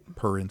 right?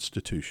 Per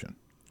institution,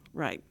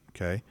 right?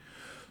 Okay.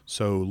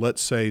 So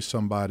let's say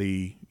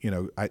somebody,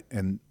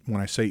 and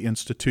when I say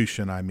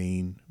institution, I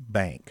mean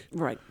bank.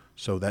 Right.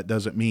 So that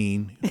doesn't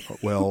mean,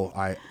 well,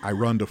 I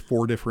run to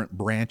 4 different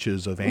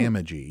branches of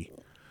Amegy,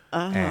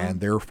 and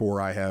therefore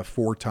I have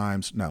 4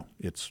 times. No,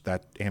 it's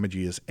that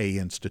Amegy is a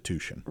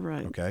institution.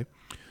 Right. Okay.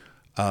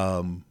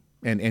 I'm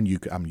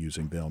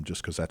using them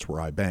just because that's where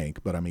I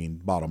bank. But I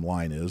mean, bottom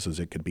line is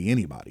it could be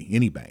anybody,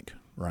 any bank,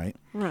 right?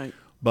 Right.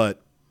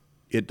 But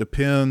it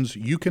depends.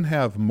 You can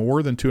have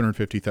more than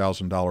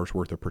 $250,000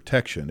 worth of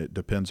protection. It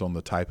depends on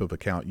the type of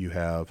account you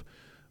have.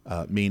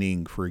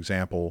 Meaning, for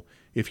example,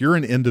 if you're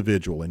an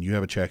individual and you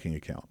have a checking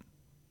account,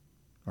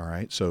 all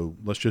right, so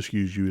let's just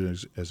use you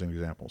as an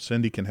example.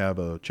 Cindy can have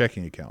a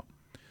checking account.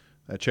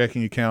 That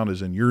checking account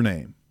is in your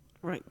name.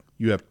 Right.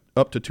 You have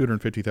up to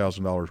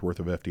 $250,000 worth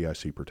of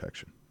FDIC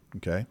protection,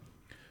 okay?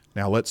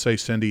 Now, let's say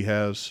Cindy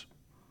has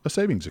a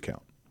savings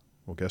account.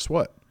 Well, guess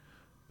what?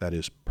 That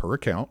is per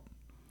account,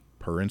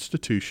 per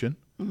institution,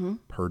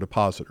 per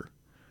depositor.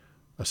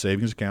 A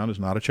savings account is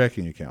not a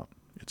checking account.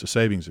 It's a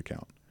savings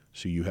account.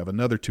 So you have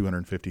another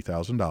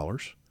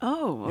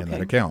 $250,000 in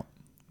that account,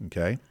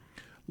 okay?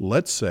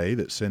 Let's say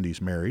that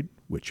Cindy's married,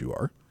 which you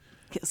are,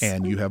 yes,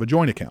 and you have a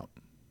joint account.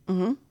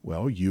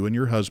 Well, you and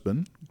your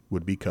husband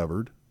would be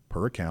covered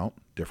per account,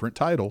 different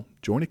title,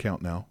 joint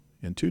account now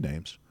in 2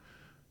 names,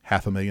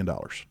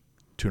 $500,000,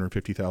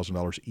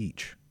 $250,000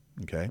 each,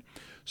 okay?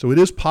 So it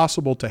is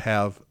possible to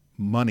have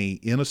money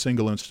in a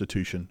single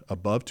institution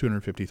above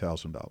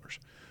 $250,000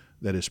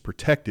 that is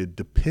protected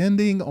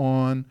depending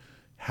on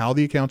how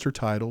the accounts are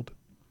titled.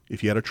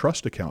 If you had a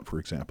trust account, for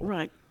example,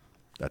 right,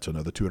 that's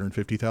another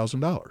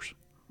 $250,000.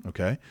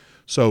 Okay,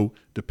 so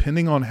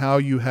depending on how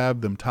you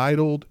have them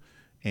titled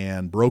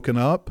and broken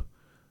up,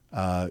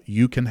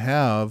 you can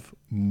have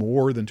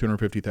more than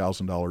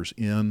 $250,000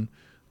 in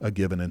a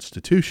given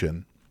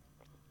institution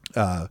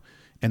and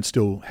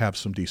still have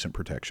some decent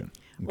protection.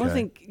 Okay? Well, I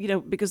think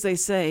because they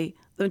say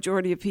the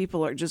majority of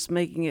people are just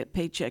making it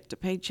paycheck to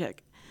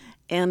paycheck,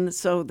 and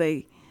so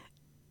they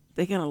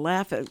kind of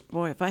laugh at,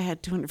 boy, if I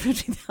had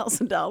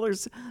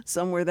 $250,000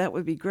 somewhere, that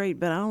would be great.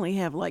 But I only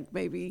have like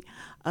maybe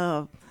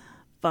 $500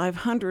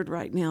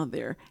 right now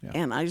there,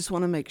 and I just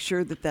want to make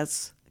sure that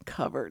that's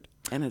covered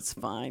and it's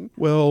fine.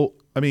 Well,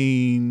 I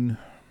mean,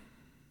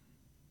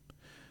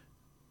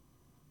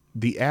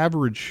 the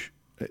average.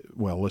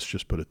 Well, let's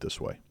just put it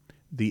this way: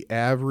 the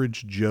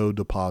average Joe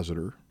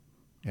depositor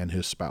and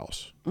his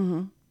spouse,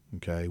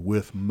 okay,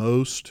 with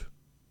most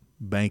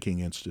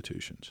banking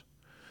institutions.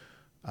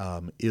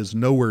 Is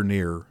nowhere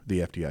near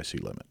the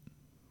FDIC limit.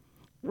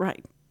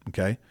 Right.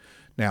 Okay.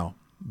 Now,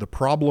 the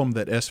problem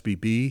that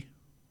SVB,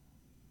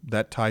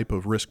 that type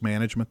of risk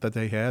management that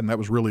they had, and that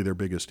was really their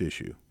biggest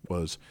issue,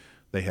 was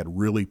they had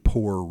really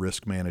poor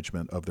risk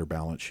management of their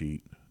balance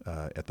sheet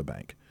at the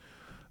bank.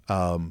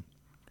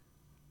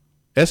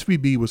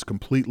 SVB was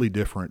completely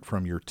different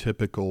from your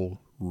typical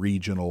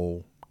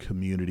regional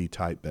community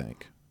type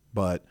bank.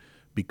 But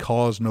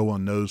because no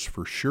one knows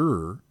for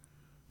sure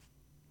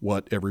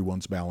what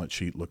everyone's balance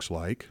sheet looks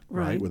like,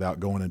 right?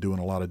 Without going and doing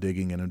a lot of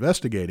digging and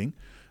investigating,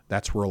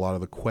 that's where a lot of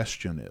the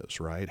question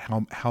is, right?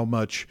 How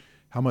much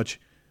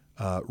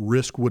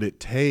risk would it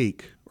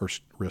take, or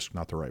risk,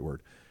 not the right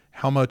word,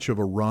 how much of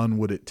a run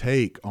would it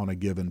take on a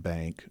given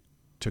bank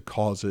to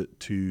cause it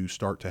to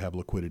start to have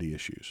liquidity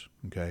issues,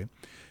 okay?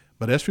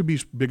 But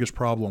SVB's biggest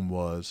problem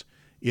was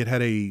it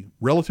had a,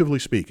 relatively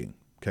speaking,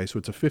 okay, so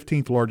it's the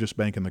 15th largest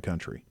bank in the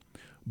country,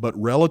 but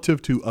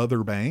relative to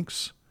other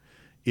banks,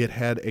 it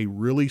had a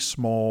really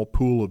small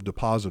pool of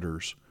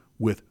depositors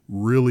with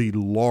really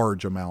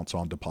large amounts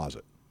on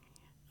deposit.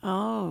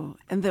 Oh,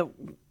 and that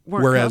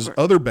weren't Whereas covered.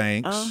 Other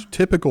banks,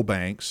 typical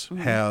banks,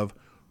 have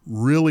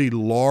really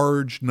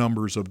large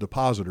numbers of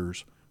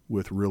depositors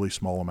with really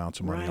small amounts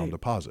of money on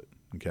deposit.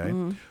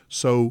 Okay,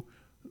 so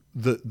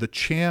the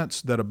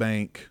chance that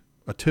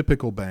a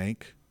typical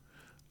bank,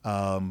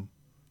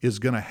 is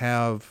going to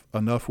have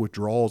enough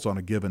withdrawals on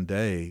a given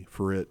day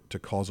for it to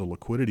cause a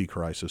liquidity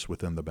crisis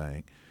within the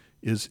bank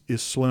is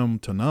slim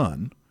to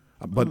none,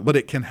 but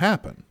it can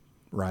happen,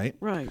 right?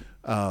 Right.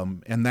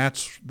 And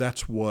that's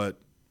what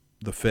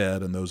the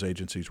Fed and those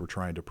agencies were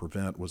trying to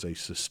prevent, was a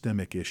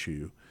systemic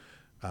issue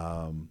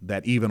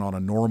that even on a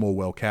normal,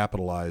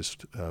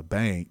 well-capitalized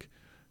bank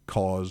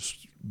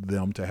caused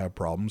them to have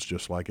problems,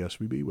 just like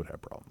SVB would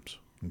have problems.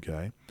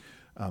 Okay,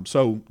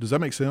 so does that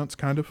make sense?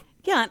 Kind of.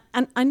 Yeah,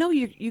 and I know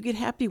you get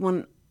happy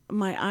when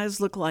my eyes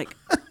look like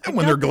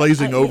when they're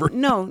glazing over.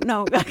 No,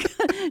 no.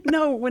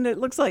 When it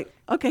looks like,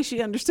 okay,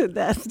 she understood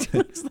that. It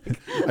looks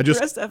like the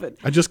rest of it.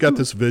 I just got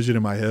this vision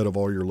in my head of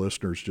all your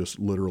listeners just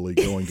literally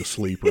going to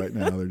sleep right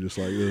now. They're just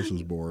like, this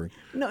is boring.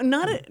 No,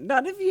 not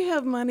if you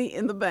have money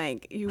in the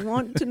bank. You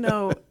want to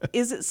know,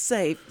 is it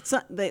safe?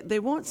 So they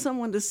want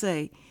someone to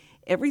say,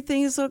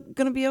 everything is going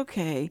to be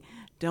okay.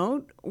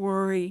 Don't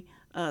worry.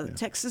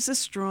 Texas is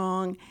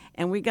strong,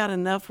 and we got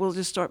enough. We'll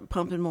just start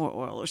pumping more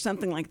oil or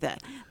something like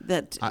that.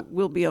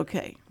 Will be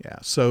okay. Yeah.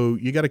 So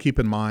you got to keep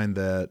in mind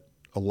that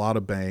a lot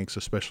of banks,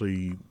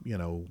 especially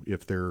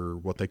if they're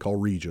what they call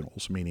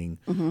regionals, meaning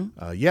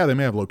they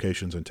may have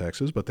locations in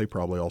Texas, but they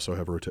probably also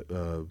have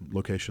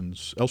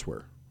locations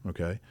elsewhere.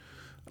 Okay.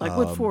 Like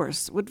Wood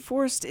Forest. Wood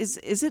Forest is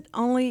it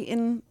only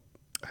in?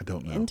 I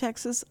don't know. In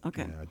Texas?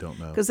 Okay. Yeah, I don't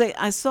know. Because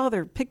I saw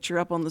their picture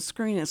up on the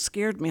screen. It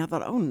scared me. I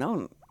thought, oh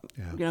no.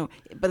 Yeah.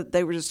 But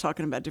they were just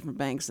talking about different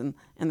banks and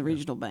the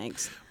regional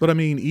banks. But I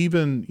mean,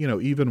 even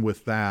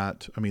with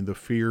that, I mean, the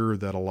fear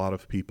that a lot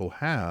of people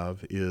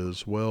have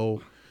is,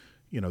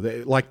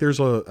 there's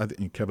I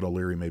think Kevin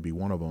O'Leary may be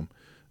one of them.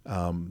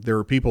 There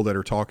are people that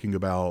are talking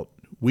about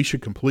we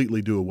should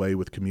completely do away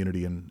with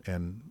community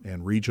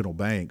and regional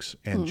banks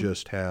and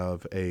just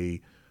have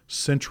a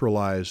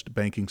centralized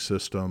banking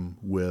system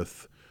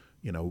with,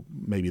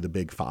 maybe the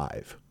big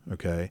five.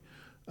 Okay.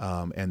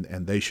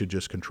 And they should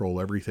just control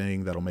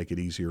everything. That'll make it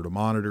easier to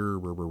monitor.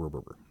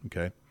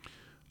 Okay.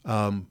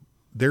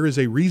 There is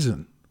a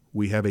reason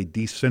we have a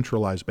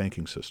decentralized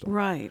banking system.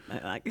 Right.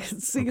 I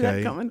can see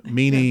that coming.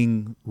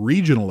 Meaning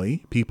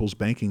regionally, people's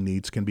banking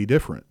needs can be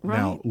different. Right.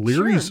 Now,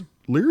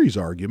 Leary's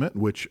argument,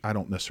 which I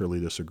don't necessarily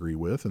disagree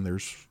with, and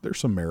there's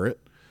some merit.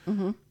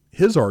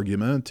 His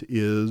argument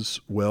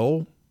is,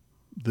 the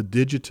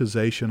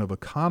digitization of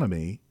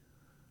economy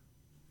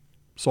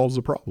solves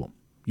the problem.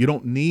 You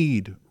don't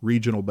need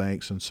regional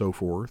banks and so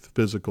forth,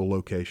 physical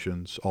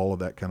locations, all of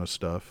that kind of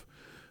stuff,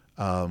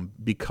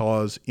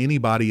 because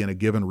anybody in a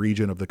given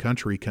region of the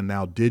country can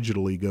now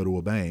digitally go to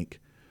a bank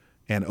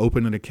and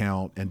open an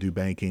account and do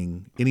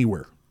banking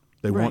anywhere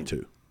they want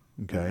to.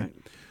 Okay.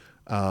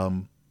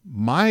 Right.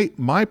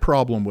 My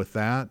problem with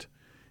that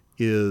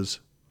is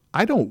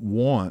I don't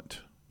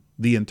want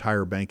the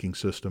entire banking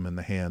system in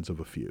the hands of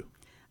a few.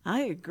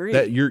 I agree.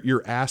 That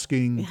you're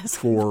asking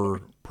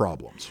for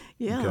problems.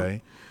 Yeah.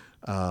 Okay.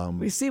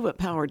 We see what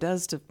power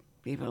does to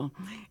people.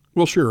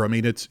 Well, sure. I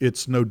mean,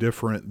 it's no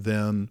different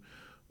than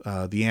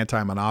the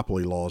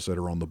anti-monopoly laws that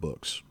are on the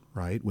books,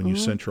 right? When you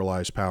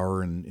centralize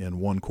power in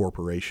one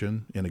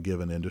corporation in a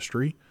given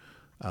industry,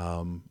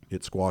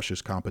 it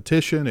squashes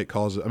competition. It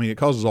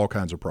causes all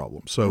kinds of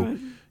problems. So,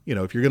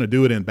 if you're going to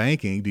do it in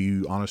banking, do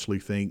you honestly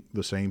think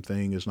the same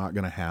thing is not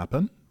going to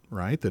happen,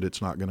 right? That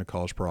it's not going to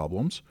cause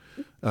problems?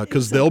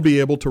 Because they'll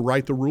be able to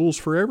write the rules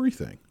for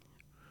everything.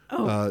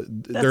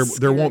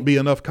 There won't be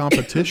enough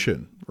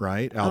competition,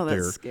 right, out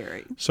there. That's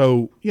scary.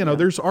 So,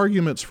 there's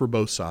arguments for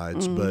both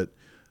sides, but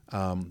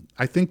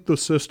I think the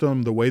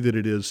system, the way that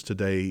it is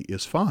today,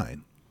 is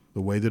fine.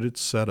 The way that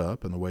it's set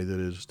up and the way that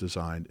it is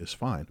designed is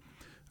fine.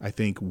 I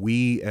think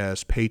we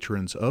as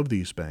patrons of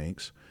these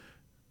banks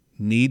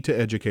need to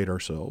educate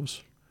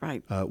ourselves.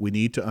 Right. We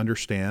need to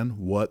understand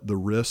what the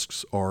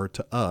risks are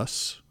to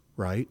us,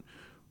 right?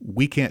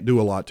 We can't do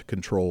a lot to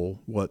control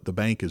what the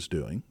bank is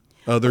doing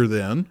other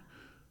than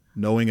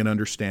knowing and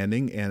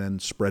understanding and then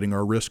spreading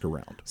our risk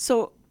around.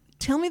 So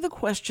tell me the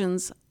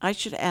questions I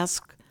should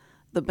ask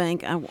the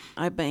bank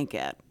I bank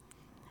at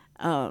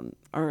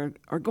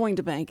or going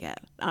to bank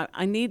at.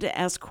 I need to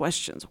ask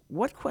questions.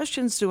 What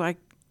questions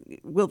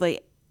will they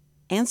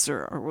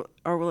answer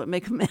or will it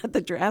make them mad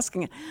that you're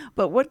asking it?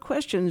 But what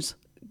questions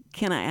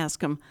can I ask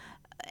them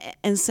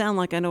and sound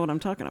like I know what I'm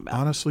talking about?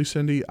 Honestly,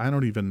 Cindy, I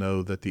don't even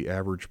know that the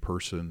average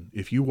person,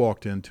 if you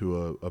walked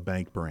into a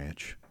bank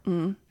branch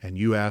and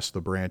you asked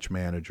the branch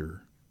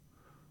manager,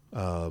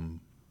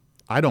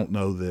 I don't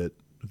know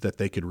that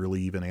they could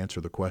really even answer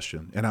the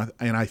question.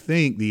 And I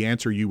think the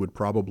answer you would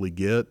probably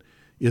get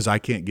is, I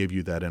can't give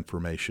you that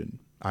information.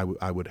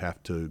 I would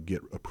have to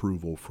get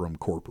approval from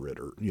corporate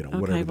or whatever the case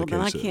is. Okay, well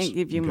then I can't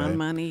give you my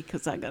money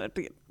because I got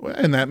to get. Well,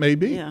 and that may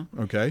be. Yeah.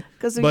 Okay.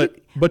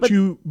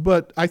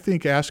 But I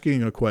think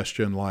asking a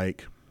question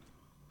like,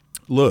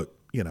 look,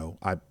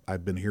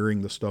 I've been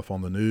hearing the stuff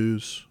on the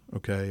news,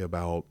 okay,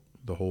 about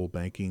the whole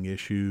banking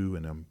issue,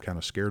 and I'm kind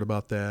of scared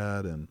about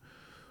that. And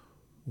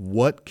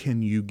what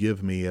can you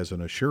give me as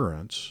an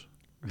assurance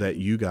that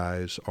you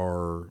guys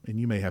are, and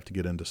you may have to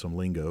get into some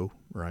lingo,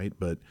 right?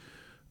 But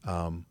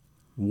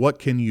what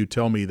can you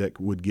tell me that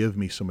would give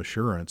me some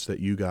assurance that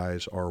you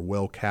guys are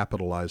well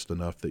capitalized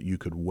enough that you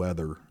could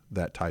weather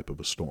that type of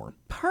a storm?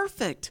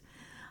 Perfect.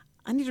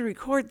 I need to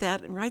record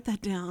that and write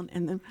that down,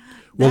 and then.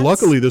 Well,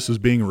 luckily this is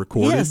being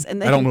recorded. Yes,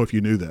 and I don't know if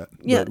you knew that.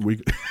 Yeah, but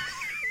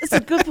it's a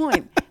good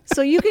point.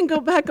 So you can go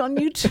back on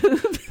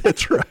YouTube.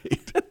 That's right.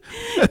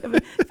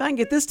 If I can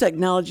get this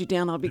technology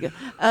down, I'll be good.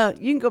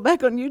 You can go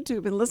back on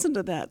YouTube and listen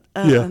to that,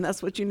 and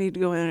that's what you need to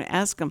go in and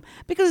ask them.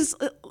 Because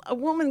a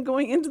woman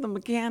going into the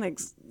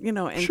mechanics, and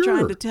Sure.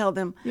 trying to tell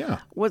them Yeah.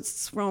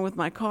 what's wrong with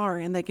my car,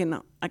 and I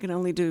can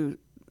only do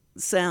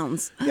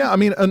sounds. Yeah, I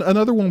mean,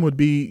 another one would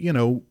be,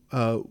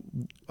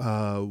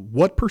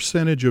 what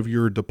percentage of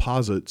your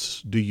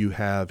deposits do you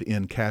have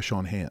in cash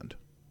on hand?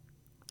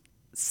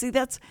 See,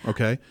 that's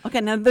Okay.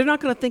 okay. Now they're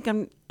not going to think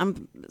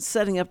I'm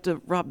setting up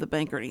to rob the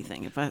bank or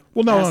anything. If I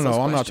Well, no. ask those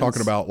I'm not talking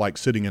questions. about like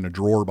sitting in a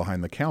drawer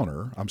behind the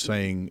counter. I'm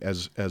saying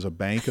as a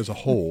bank as a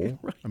whole.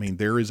 Right. I mean,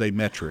 there is a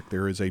metric,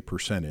 there is a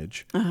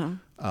percentage.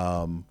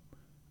 And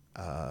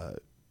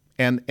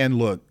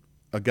look,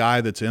 a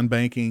guy that's in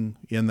banking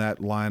in that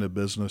line of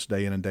business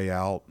day in and day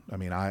out. I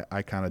mean,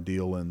 I kind of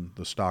deal in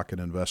the stock and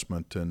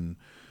investment and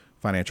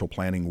financial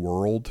planning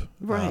world.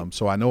 Right.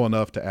 So I know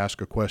enough to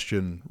ask a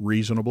question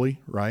reasonably,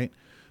 right?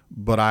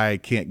 But I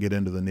can't get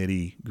into the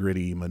nitty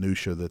gritty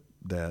minutia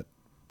that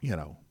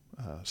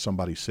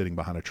somebody sitting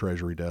behind a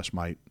treasury desk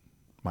might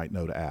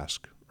know to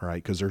ask,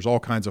 right? Because there's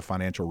all kinds of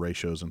financial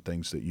ratios and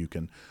things that you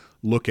can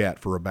look at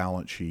for a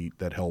balance sheet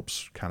that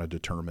helps kind of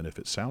determine if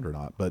it's sound or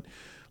not. But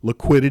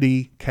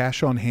liquidity,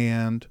 cash on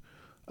hand,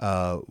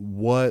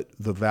 what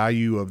the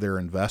value of their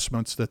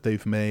investments that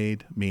they've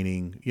made,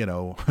 meaning,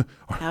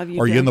 Have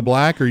are you in the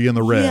black or are you in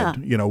the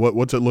red? Yeah.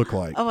 What's it look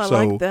like? Oh, I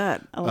like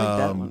that. I like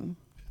that one.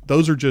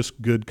 Those are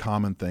just good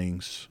common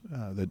things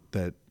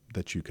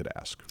that you could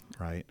ask,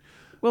 right?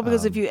 Well,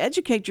 because if you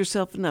educate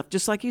yourself enough,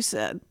 just like you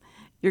said,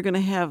 you're going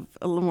to have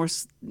a little more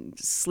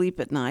sleep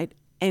at night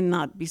and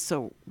not be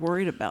so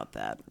worried about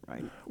that,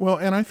 right? Well,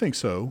 and I think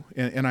so.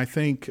 And I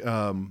think,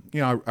 I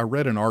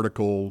read an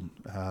article,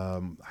 I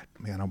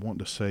want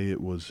to say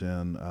it was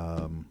in,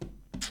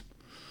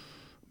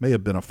 may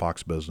have been a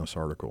Fox Business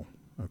article,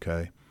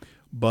 okay?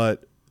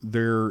 But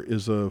there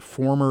is a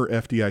former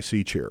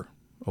FDIC chair,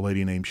 a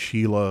lady named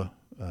Sheila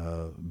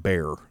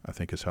Bair, I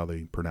think is how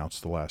they pronounce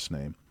the last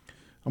name.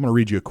 I'm going to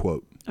read you a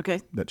quote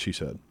that she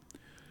said.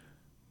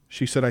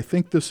 She said, I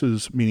think this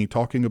is, meaning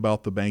talking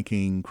about the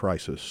banking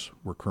crisis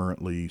we're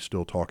currently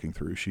still talking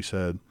through. She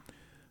said,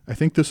 I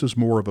think this is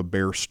more of a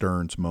Bear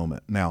Stearns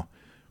moment. Now,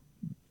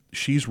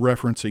 she's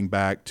referencing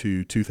back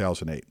to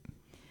 2008.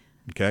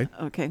 Okay?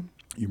 Okay.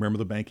 You remember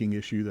the banking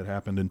issue that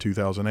happened in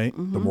 2008,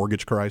 the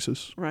mortgage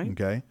crisis? Right.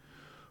 Okay.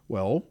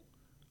 Well,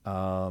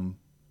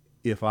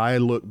 if I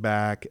look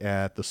back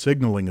at the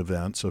signaling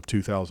events of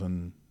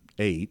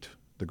 2008,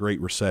 the Great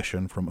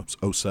Recession from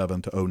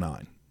 07 to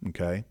 09,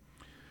 okay?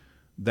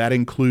 That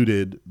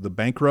included the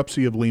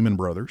bankruptcy of Lehman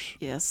Brothers.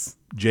 Yes.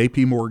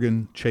 J.P.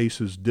 Morgan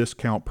Chase's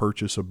discount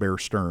purchase of Bear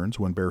Stearns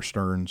when Bear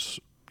Stearns,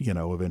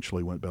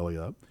 eventually went belly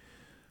up.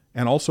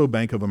 And also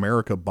Bank of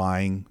America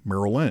buying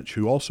Merrill Lynch,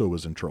 who also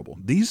was in trouble.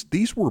 These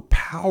were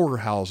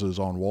powerhouses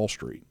on Wall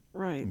Street.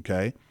 Right.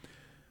 Okay.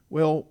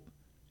 Well,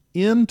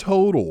 in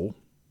total,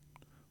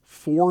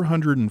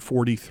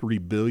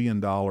 $443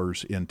 billion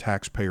in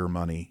taxpayer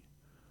money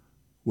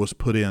was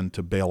put in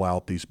to bail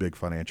out these big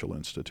financial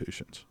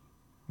institutions.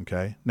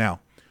 Okay.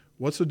 Now,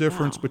 what's the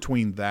difference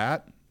between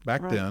that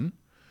back then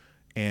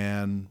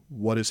and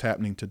what is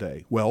happening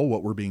today? Well,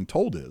 what we're being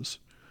told is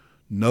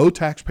no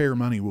taxpayer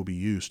money will be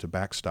used to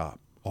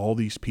backstop all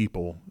these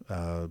people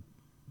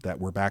that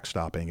we're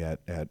backstopping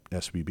at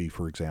SVB,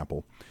 for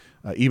example,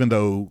 even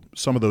though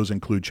some of those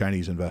include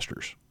Chinese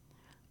investors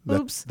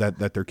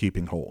that they're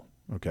keeping whole.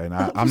 Okay.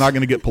 Now, I'm not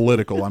going to get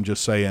political. I'm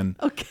just saying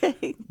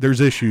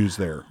there's issues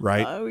there,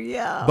 right? Oh,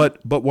 yeah.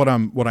 But what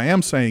I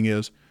am saying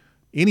is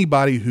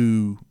anybody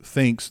who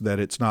thinks that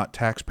it's not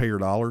taxpayer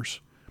dollars,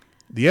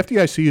 the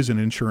FDIC is an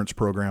insurance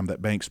program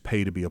that banks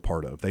pay to be a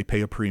part of. They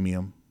pay a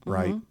premium,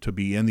 right, to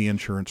be in the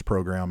insurance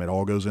program. It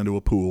all goes into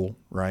a pool,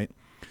 right?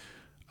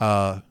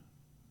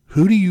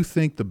 Who do you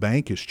think the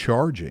bank is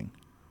charging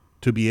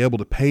to be able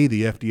to pay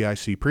the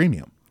FDIC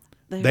premium?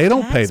 They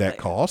don't pay that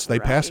cost. They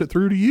pass it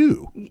through to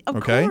you.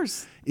 Of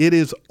course. It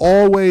is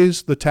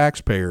always the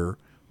taxpayer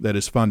that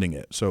is funding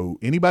it. So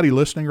anybody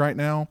listening right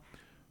now,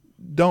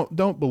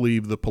 don't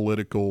believe the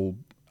political,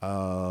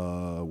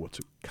 what's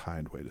a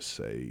kind way to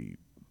say?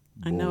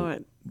 I know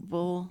it.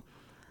 Bull.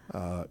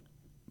 Don't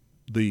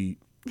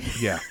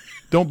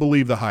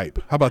believe the hype.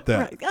 How about that?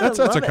 Right. That's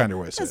a kind of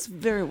way to say That's it.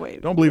 very way.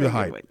 Don't believe the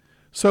very hype. good way.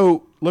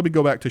 So let me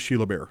go back to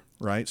Sheila Bair,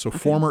 right? So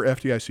former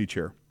FDIC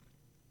chair.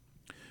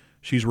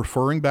 She's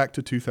referring back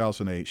to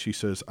 2008. She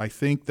says, I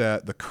think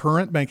that the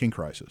current banking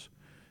crisis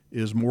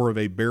is more of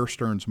a Bear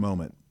Stearns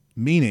moment,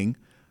 meaning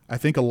I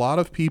think a lot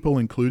of people,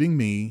 including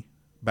me,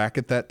 back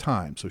at that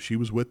time, so she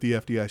was with the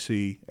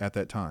FDIC at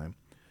that time,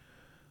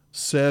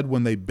 said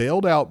when they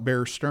bailed out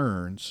Bear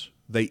Stearns,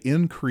 they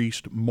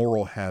increased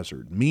moral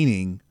hazard,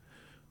 meaning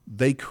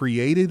they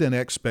created an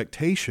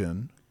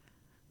expectation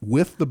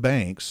with the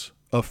banks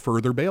of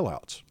further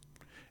bailouts.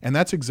 And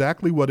that's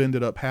exactly what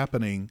ended up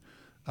happening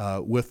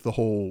with the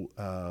whole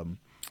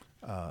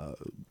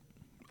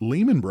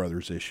Lehman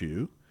Brothers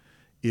issue.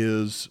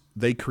 Is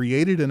they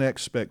created an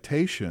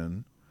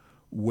expectation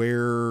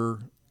where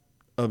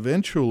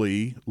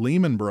eventually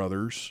Lehman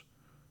Brothers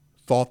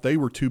thought they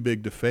were too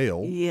big to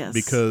fail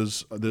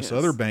because this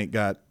other bank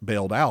got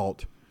bailed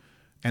out,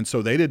 and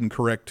so they didn't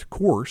correct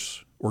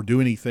course or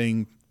do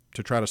anything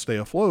to try to stay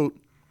afloat,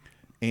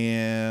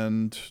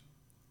 and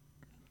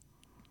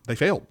they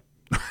failed.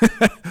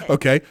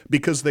 Okay,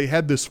 because they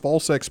had this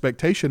false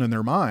expectation in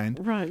their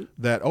mind Right.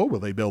 that, oh, well,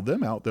 they bailed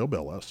them out, they'll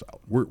bail us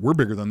out. We're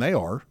bigger than they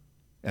are,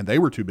 and they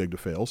were too big to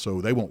fail,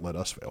 so they won't let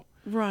us fail.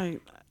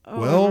 Right. Oh, I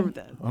Well,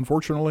 remember that.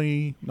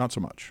 unfortunately, not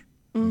so much.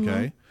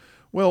 Okay.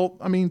 Well,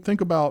 I mean,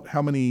 think about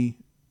how many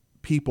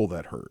people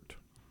that hurt.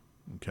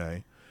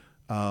 Okay.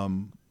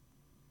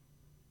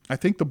 I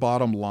think the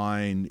bottom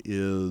line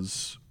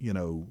is,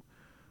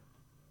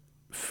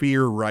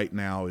 fear right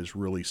now is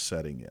really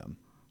setting in.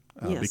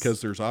 Yes.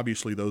 Because there's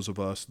obviously those of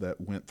us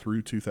that went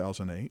through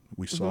 2008.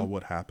 We saw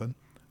what happened.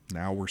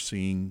 Now we're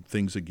seeing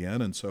things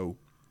again. And so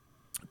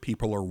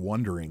people are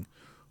wondering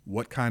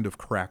what kind of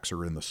cracks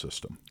are in the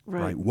system,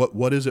 right?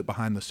 What is it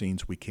behind the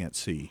scenes we can't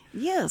see?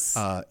 Yes.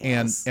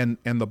 And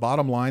the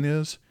bottom line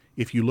is,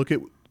 if you look at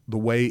the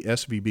way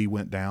SVB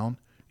went down,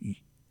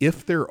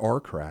 if there are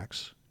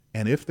cracks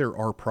and if there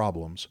are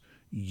problems,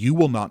 you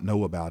will not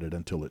know about it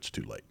until it's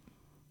too late.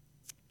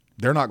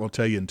 They're not going to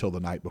tell you until the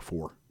night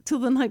before. Till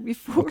the night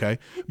before. Okay?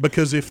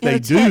 Because if they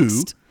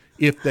do,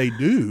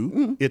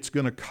 it's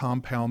going to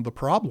compound the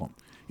problem.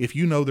 If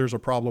you know there's a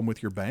problem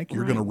with your bank,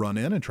 you're going to run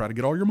in and try to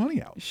get all your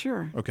money out.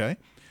 Sure. Okay?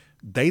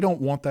 They don't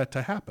want that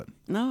to happen.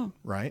 No.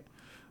 Right?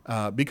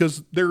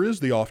 Because there is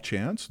the off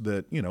chance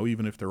that,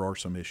 even if there are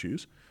some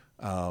issues,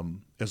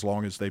 as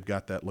long as they've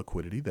got that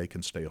liquidity, they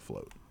can stay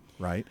afloat.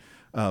 Right?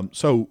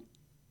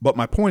 But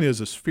my point is,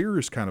 as fear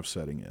is kind of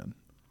setting in,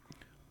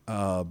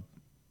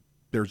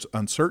 there's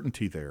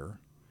uncertainty there.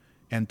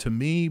 And to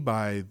me,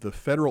 by the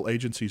federal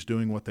agencies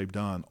doing what they've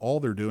done, all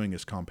they're doing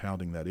is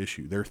compounding that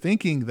issue. They're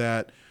thinking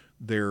that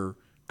they're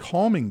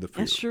calming the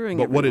fear. Assuring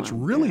but what it's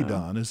everyone, really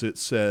done is it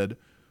said,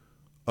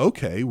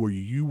 okay, well,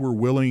 you were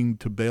willing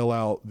to bail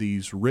out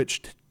these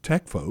rich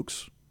tech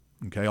folks,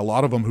 okay, a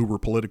lot of them who were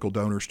political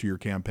donors to your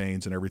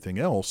campaigns and everything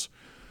else.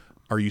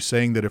 Are you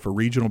saying that if a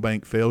regional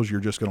bank fails,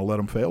 you're just going to let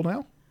them fail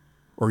now?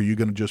 Or are you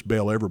going to just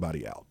bail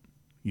everybody out?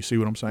 You see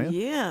what I'm saying?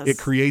 Yes. It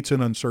creates an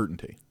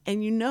uncertainty.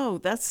 And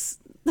that's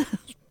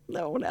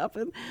that won't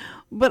happen.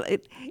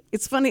 But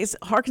it's funny. It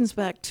harkens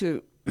back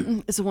to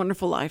It's a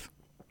Wonderful Life.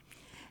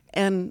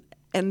 And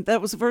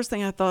that was the first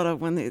thing I thought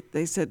of when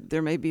they said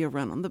there may be a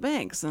run on the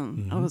banks.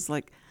 And I was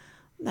like,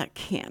 that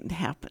can't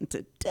happen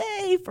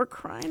today, for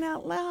crying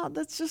out loud.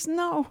 That's just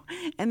no.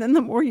 And then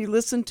the more you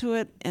listen to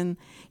it and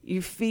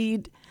you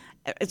feed,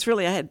 it's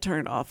really, I had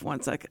turned it off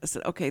once. I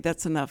said, okay,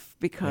 that's enough.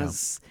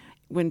 Because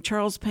when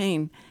Charles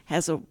Payne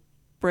has a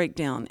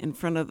breakdown in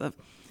front of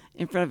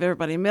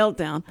everybody,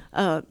 meltdown,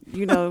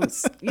 you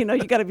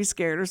got to be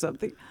scared or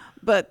something.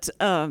 But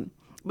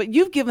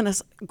you've given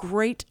us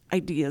great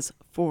ideas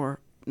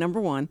for, number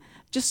one,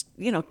 just,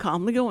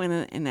 calmly go in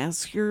and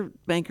ask your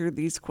banker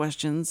these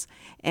questions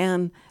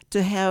and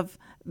to have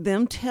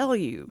them tell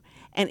you.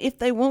 And if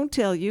they won't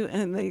tell you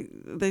and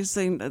they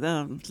say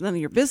it's none of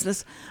your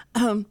business,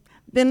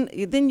 then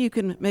you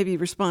can maybe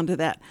respond to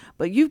that.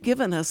 But you've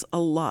given us a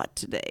lot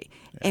today,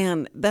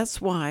 and that's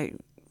why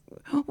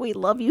we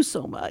love you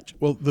so much.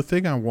 Well, the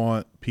thing I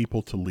want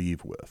people to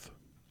leave with,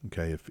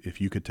 okay, if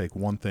you could take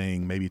one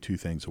thing, maybe two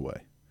things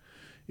away,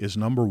 is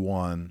number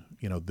one,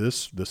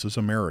 this is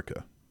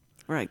America.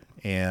 Right.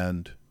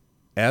 And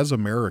as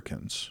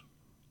Americans,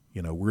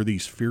 we're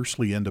these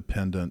fiercely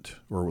independent,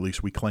 or at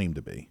least we claim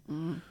to be,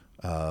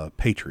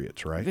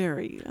 patriots, right?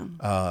 Very.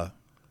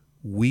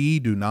 We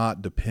do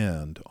not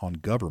depend on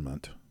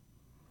government,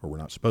 or we're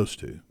not supposed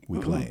to, we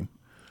claim,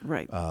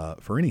 right.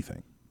 For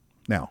anything.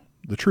 Now,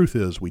 the truth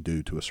is we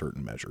do to a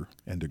certain measure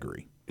and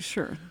degree.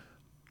 Sure.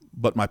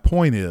 But my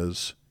point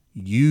is,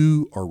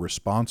 you are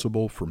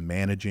responsible for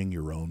managing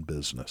your own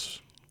business.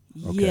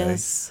 Okay?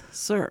 Yes,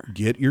 sir.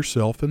 Get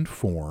yourself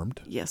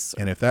informed. Yes, sir.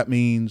 And if that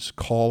means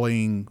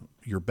calling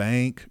your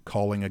bank,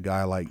 calling a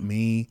guy like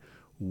me,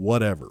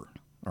 whatever,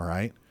 all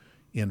right?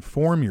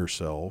 Inform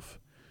yourself.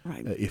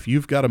 Right. If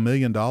you've got $1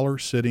 million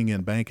sitting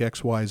in Bank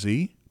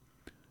XYZ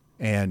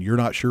and you're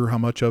not sure how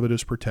much of it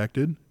is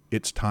protected,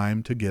 it's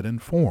time to get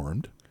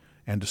informed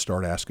and to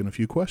start asking a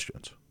few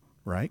questions,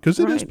 right? Because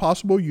it is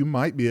possible you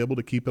might be able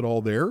to keep it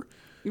all there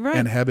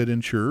and have it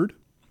insured,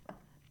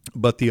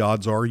 but the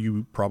odds are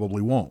you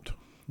probably won't,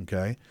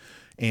 okay?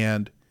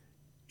 And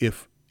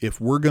if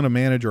we're going to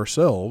manage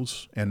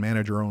ourselves and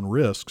manage our own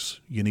risks,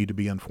 you need to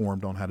be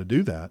informed on how to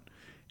do that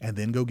and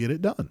then go get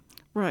it done.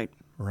 Right.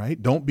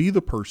 Right? Don't be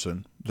the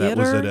person that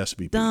was at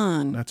SVP.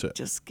 Done. That's it.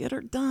 Just get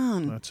her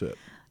done. That's it.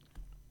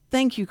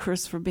 Thank you,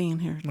 Chris, for being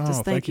here.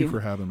 Oh, thank you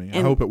for having me.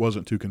 I hope it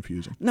wasn't too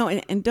confusing. No,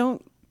 and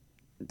don't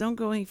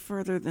go any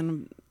further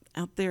than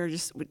out there.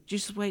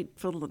 Just wait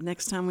for the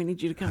next time we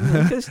need you to come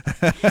in. 'Cause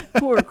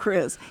poor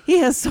Chris, he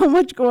has so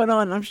much going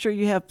on. I'm sure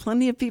you have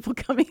plenty of people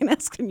coming and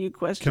asking you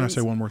questions. Can I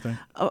say one more thing?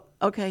 Oh,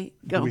 okay,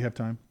 go. Do we have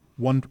time?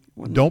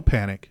 Don't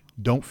panic.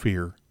 Don't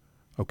fear.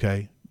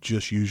 Okay?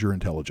 Just use your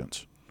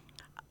intelligence.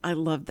 I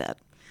love that.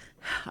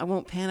 I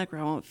won't panic or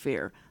I won't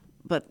fear,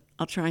 but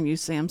I'll try and use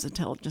Sam's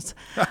intelligence.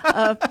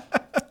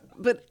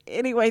 But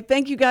anyway,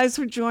 thank you guys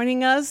for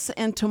joining us.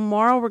 And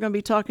tomorrow we're going to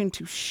be talking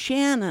to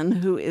Shannon,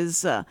 who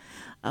is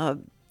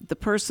the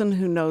person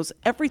who knows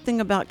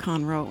everything about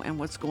Conroe and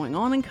what's going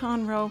on in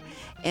Conroe,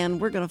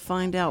 and we're going to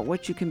find out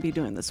what you can be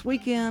doing this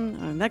weekend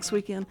or next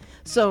weekend.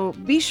 So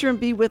be sure and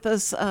be with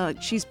us.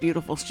 She's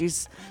beautiful.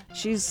 She's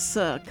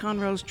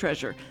Conroe's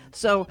treasure.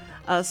 So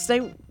stay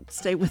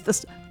with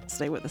us.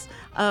 Stay with us.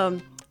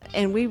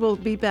 And we will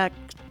be back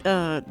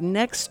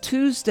next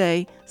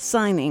Tuesday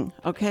signing.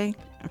 Okay,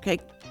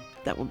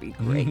 that will be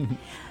great.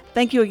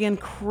 Thank you again,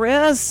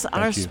 Chris,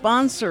 our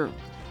sponsor,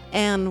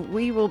 and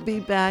we will be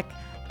back.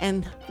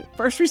 And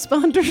first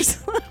responders,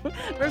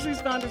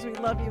 we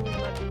love you.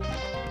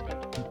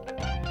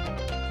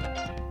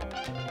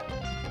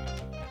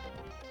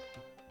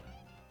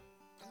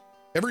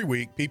 Every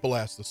week, people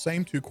ask the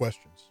same two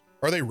questions.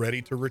 Are they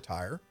ready to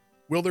retire?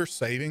 Will their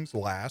savings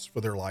last for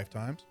their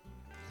lifetimes?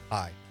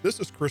 Hi, this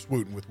is Chris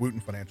Wootton with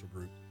Wootton Financial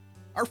Group.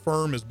 Our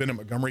firm has been in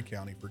Montgomery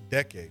County for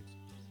decades,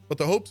 but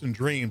the hopes and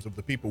dreams of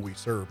the people we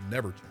serve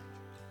never change.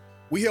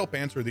 We help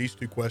answer these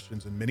two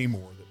questions and many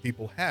more that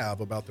people have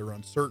about their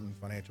uncertain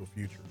financial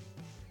future.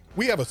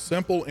 We have a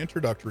simple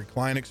introductory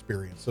client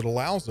experience that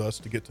allows us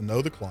to get to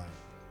know the client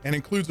and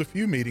includes a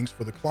few meetings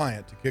for the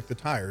client to kick the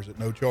tires at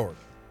no charge.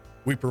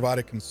 We provide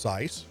a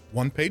concise,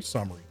 one-page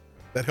summary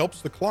that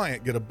helps the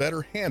client get a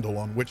better handle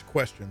on which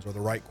questions are the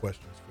right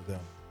questions for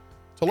them.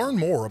 To learn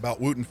more about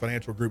Wootton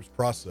Financial Group's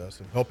process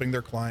in helping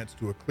their clients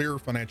to a clearer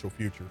financial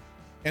future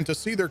and to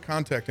see their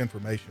contact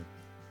information,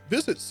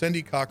 visit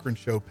Cindy Cochran's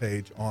show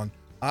page on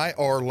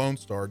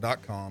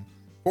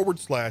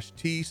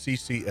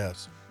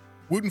irlonestar.com/TCCS.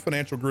 Wootton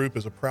Financial Group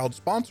is a proud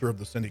sponsor of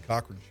the Cindy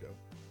Cochran Show.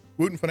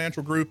 Wootton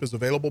Financial Group is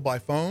available by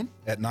phone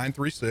at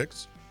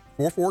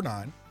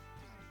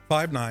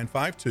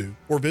 936-449-5952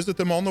 or visit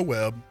them on the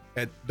web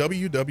at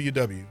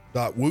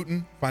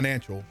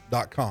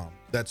www.woottonfinancial.com.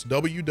 That's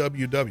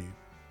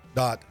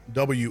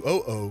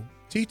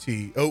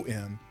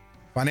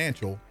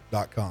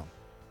www.woottonfinancial.com.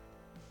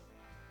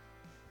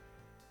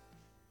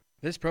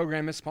 This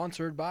program is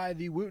sponsored by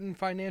the Wootton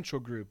Financial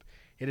Group.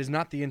 It is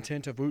not the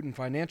intent of Wootton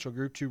Financial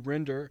Group to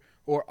render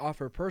or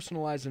offer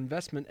personalized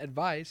investment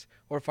advice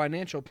or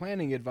financial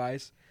planning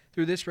advice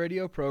through this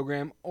radio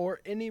program or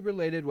any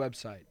related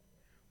website.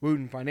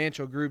 Wootton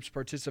Financial Group's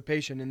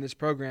participation in this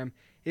program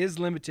is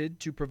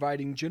limited to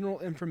providing general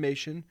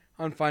information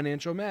on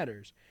financial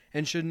matters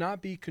and should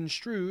not be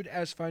construed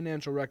as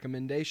financial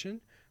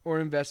recommendation or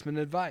investment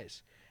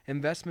advice.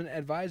 Investment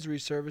advisory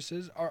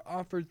services are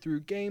offered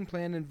through Game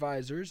Plan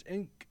Advisors,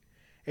 Inc.,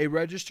 a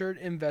registered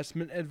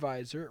investment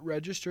advisor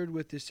registered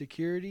with the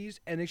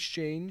Securities and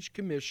Exchange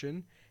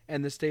Commission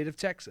and the state of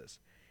Texas.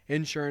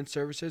 Insurance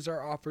services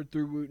are offered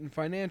through Wootton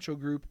Financial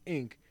Group,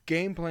 Inc.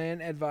 Game Plan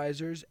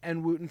Advisors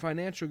and Wootton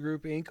Financial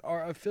Group, Inc.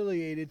 are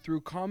affiliated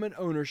through common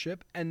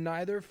ownership, and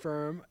neither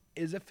firm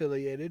is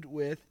affiliated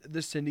with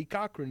The Cindy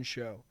Cochran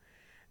Show.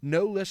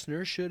 No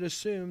listener should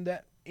assume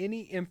that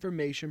any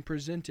information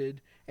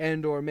presented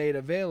and or made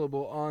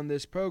available on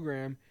this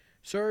program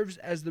serves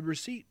as the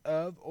receipt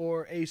of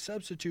or a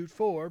substitute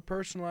for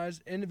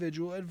personalized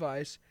individual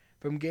advice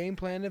from Game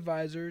Plan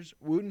Advisors,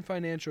 Wootton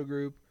Financial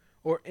Group,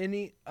 or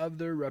any of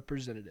their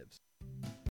representatives.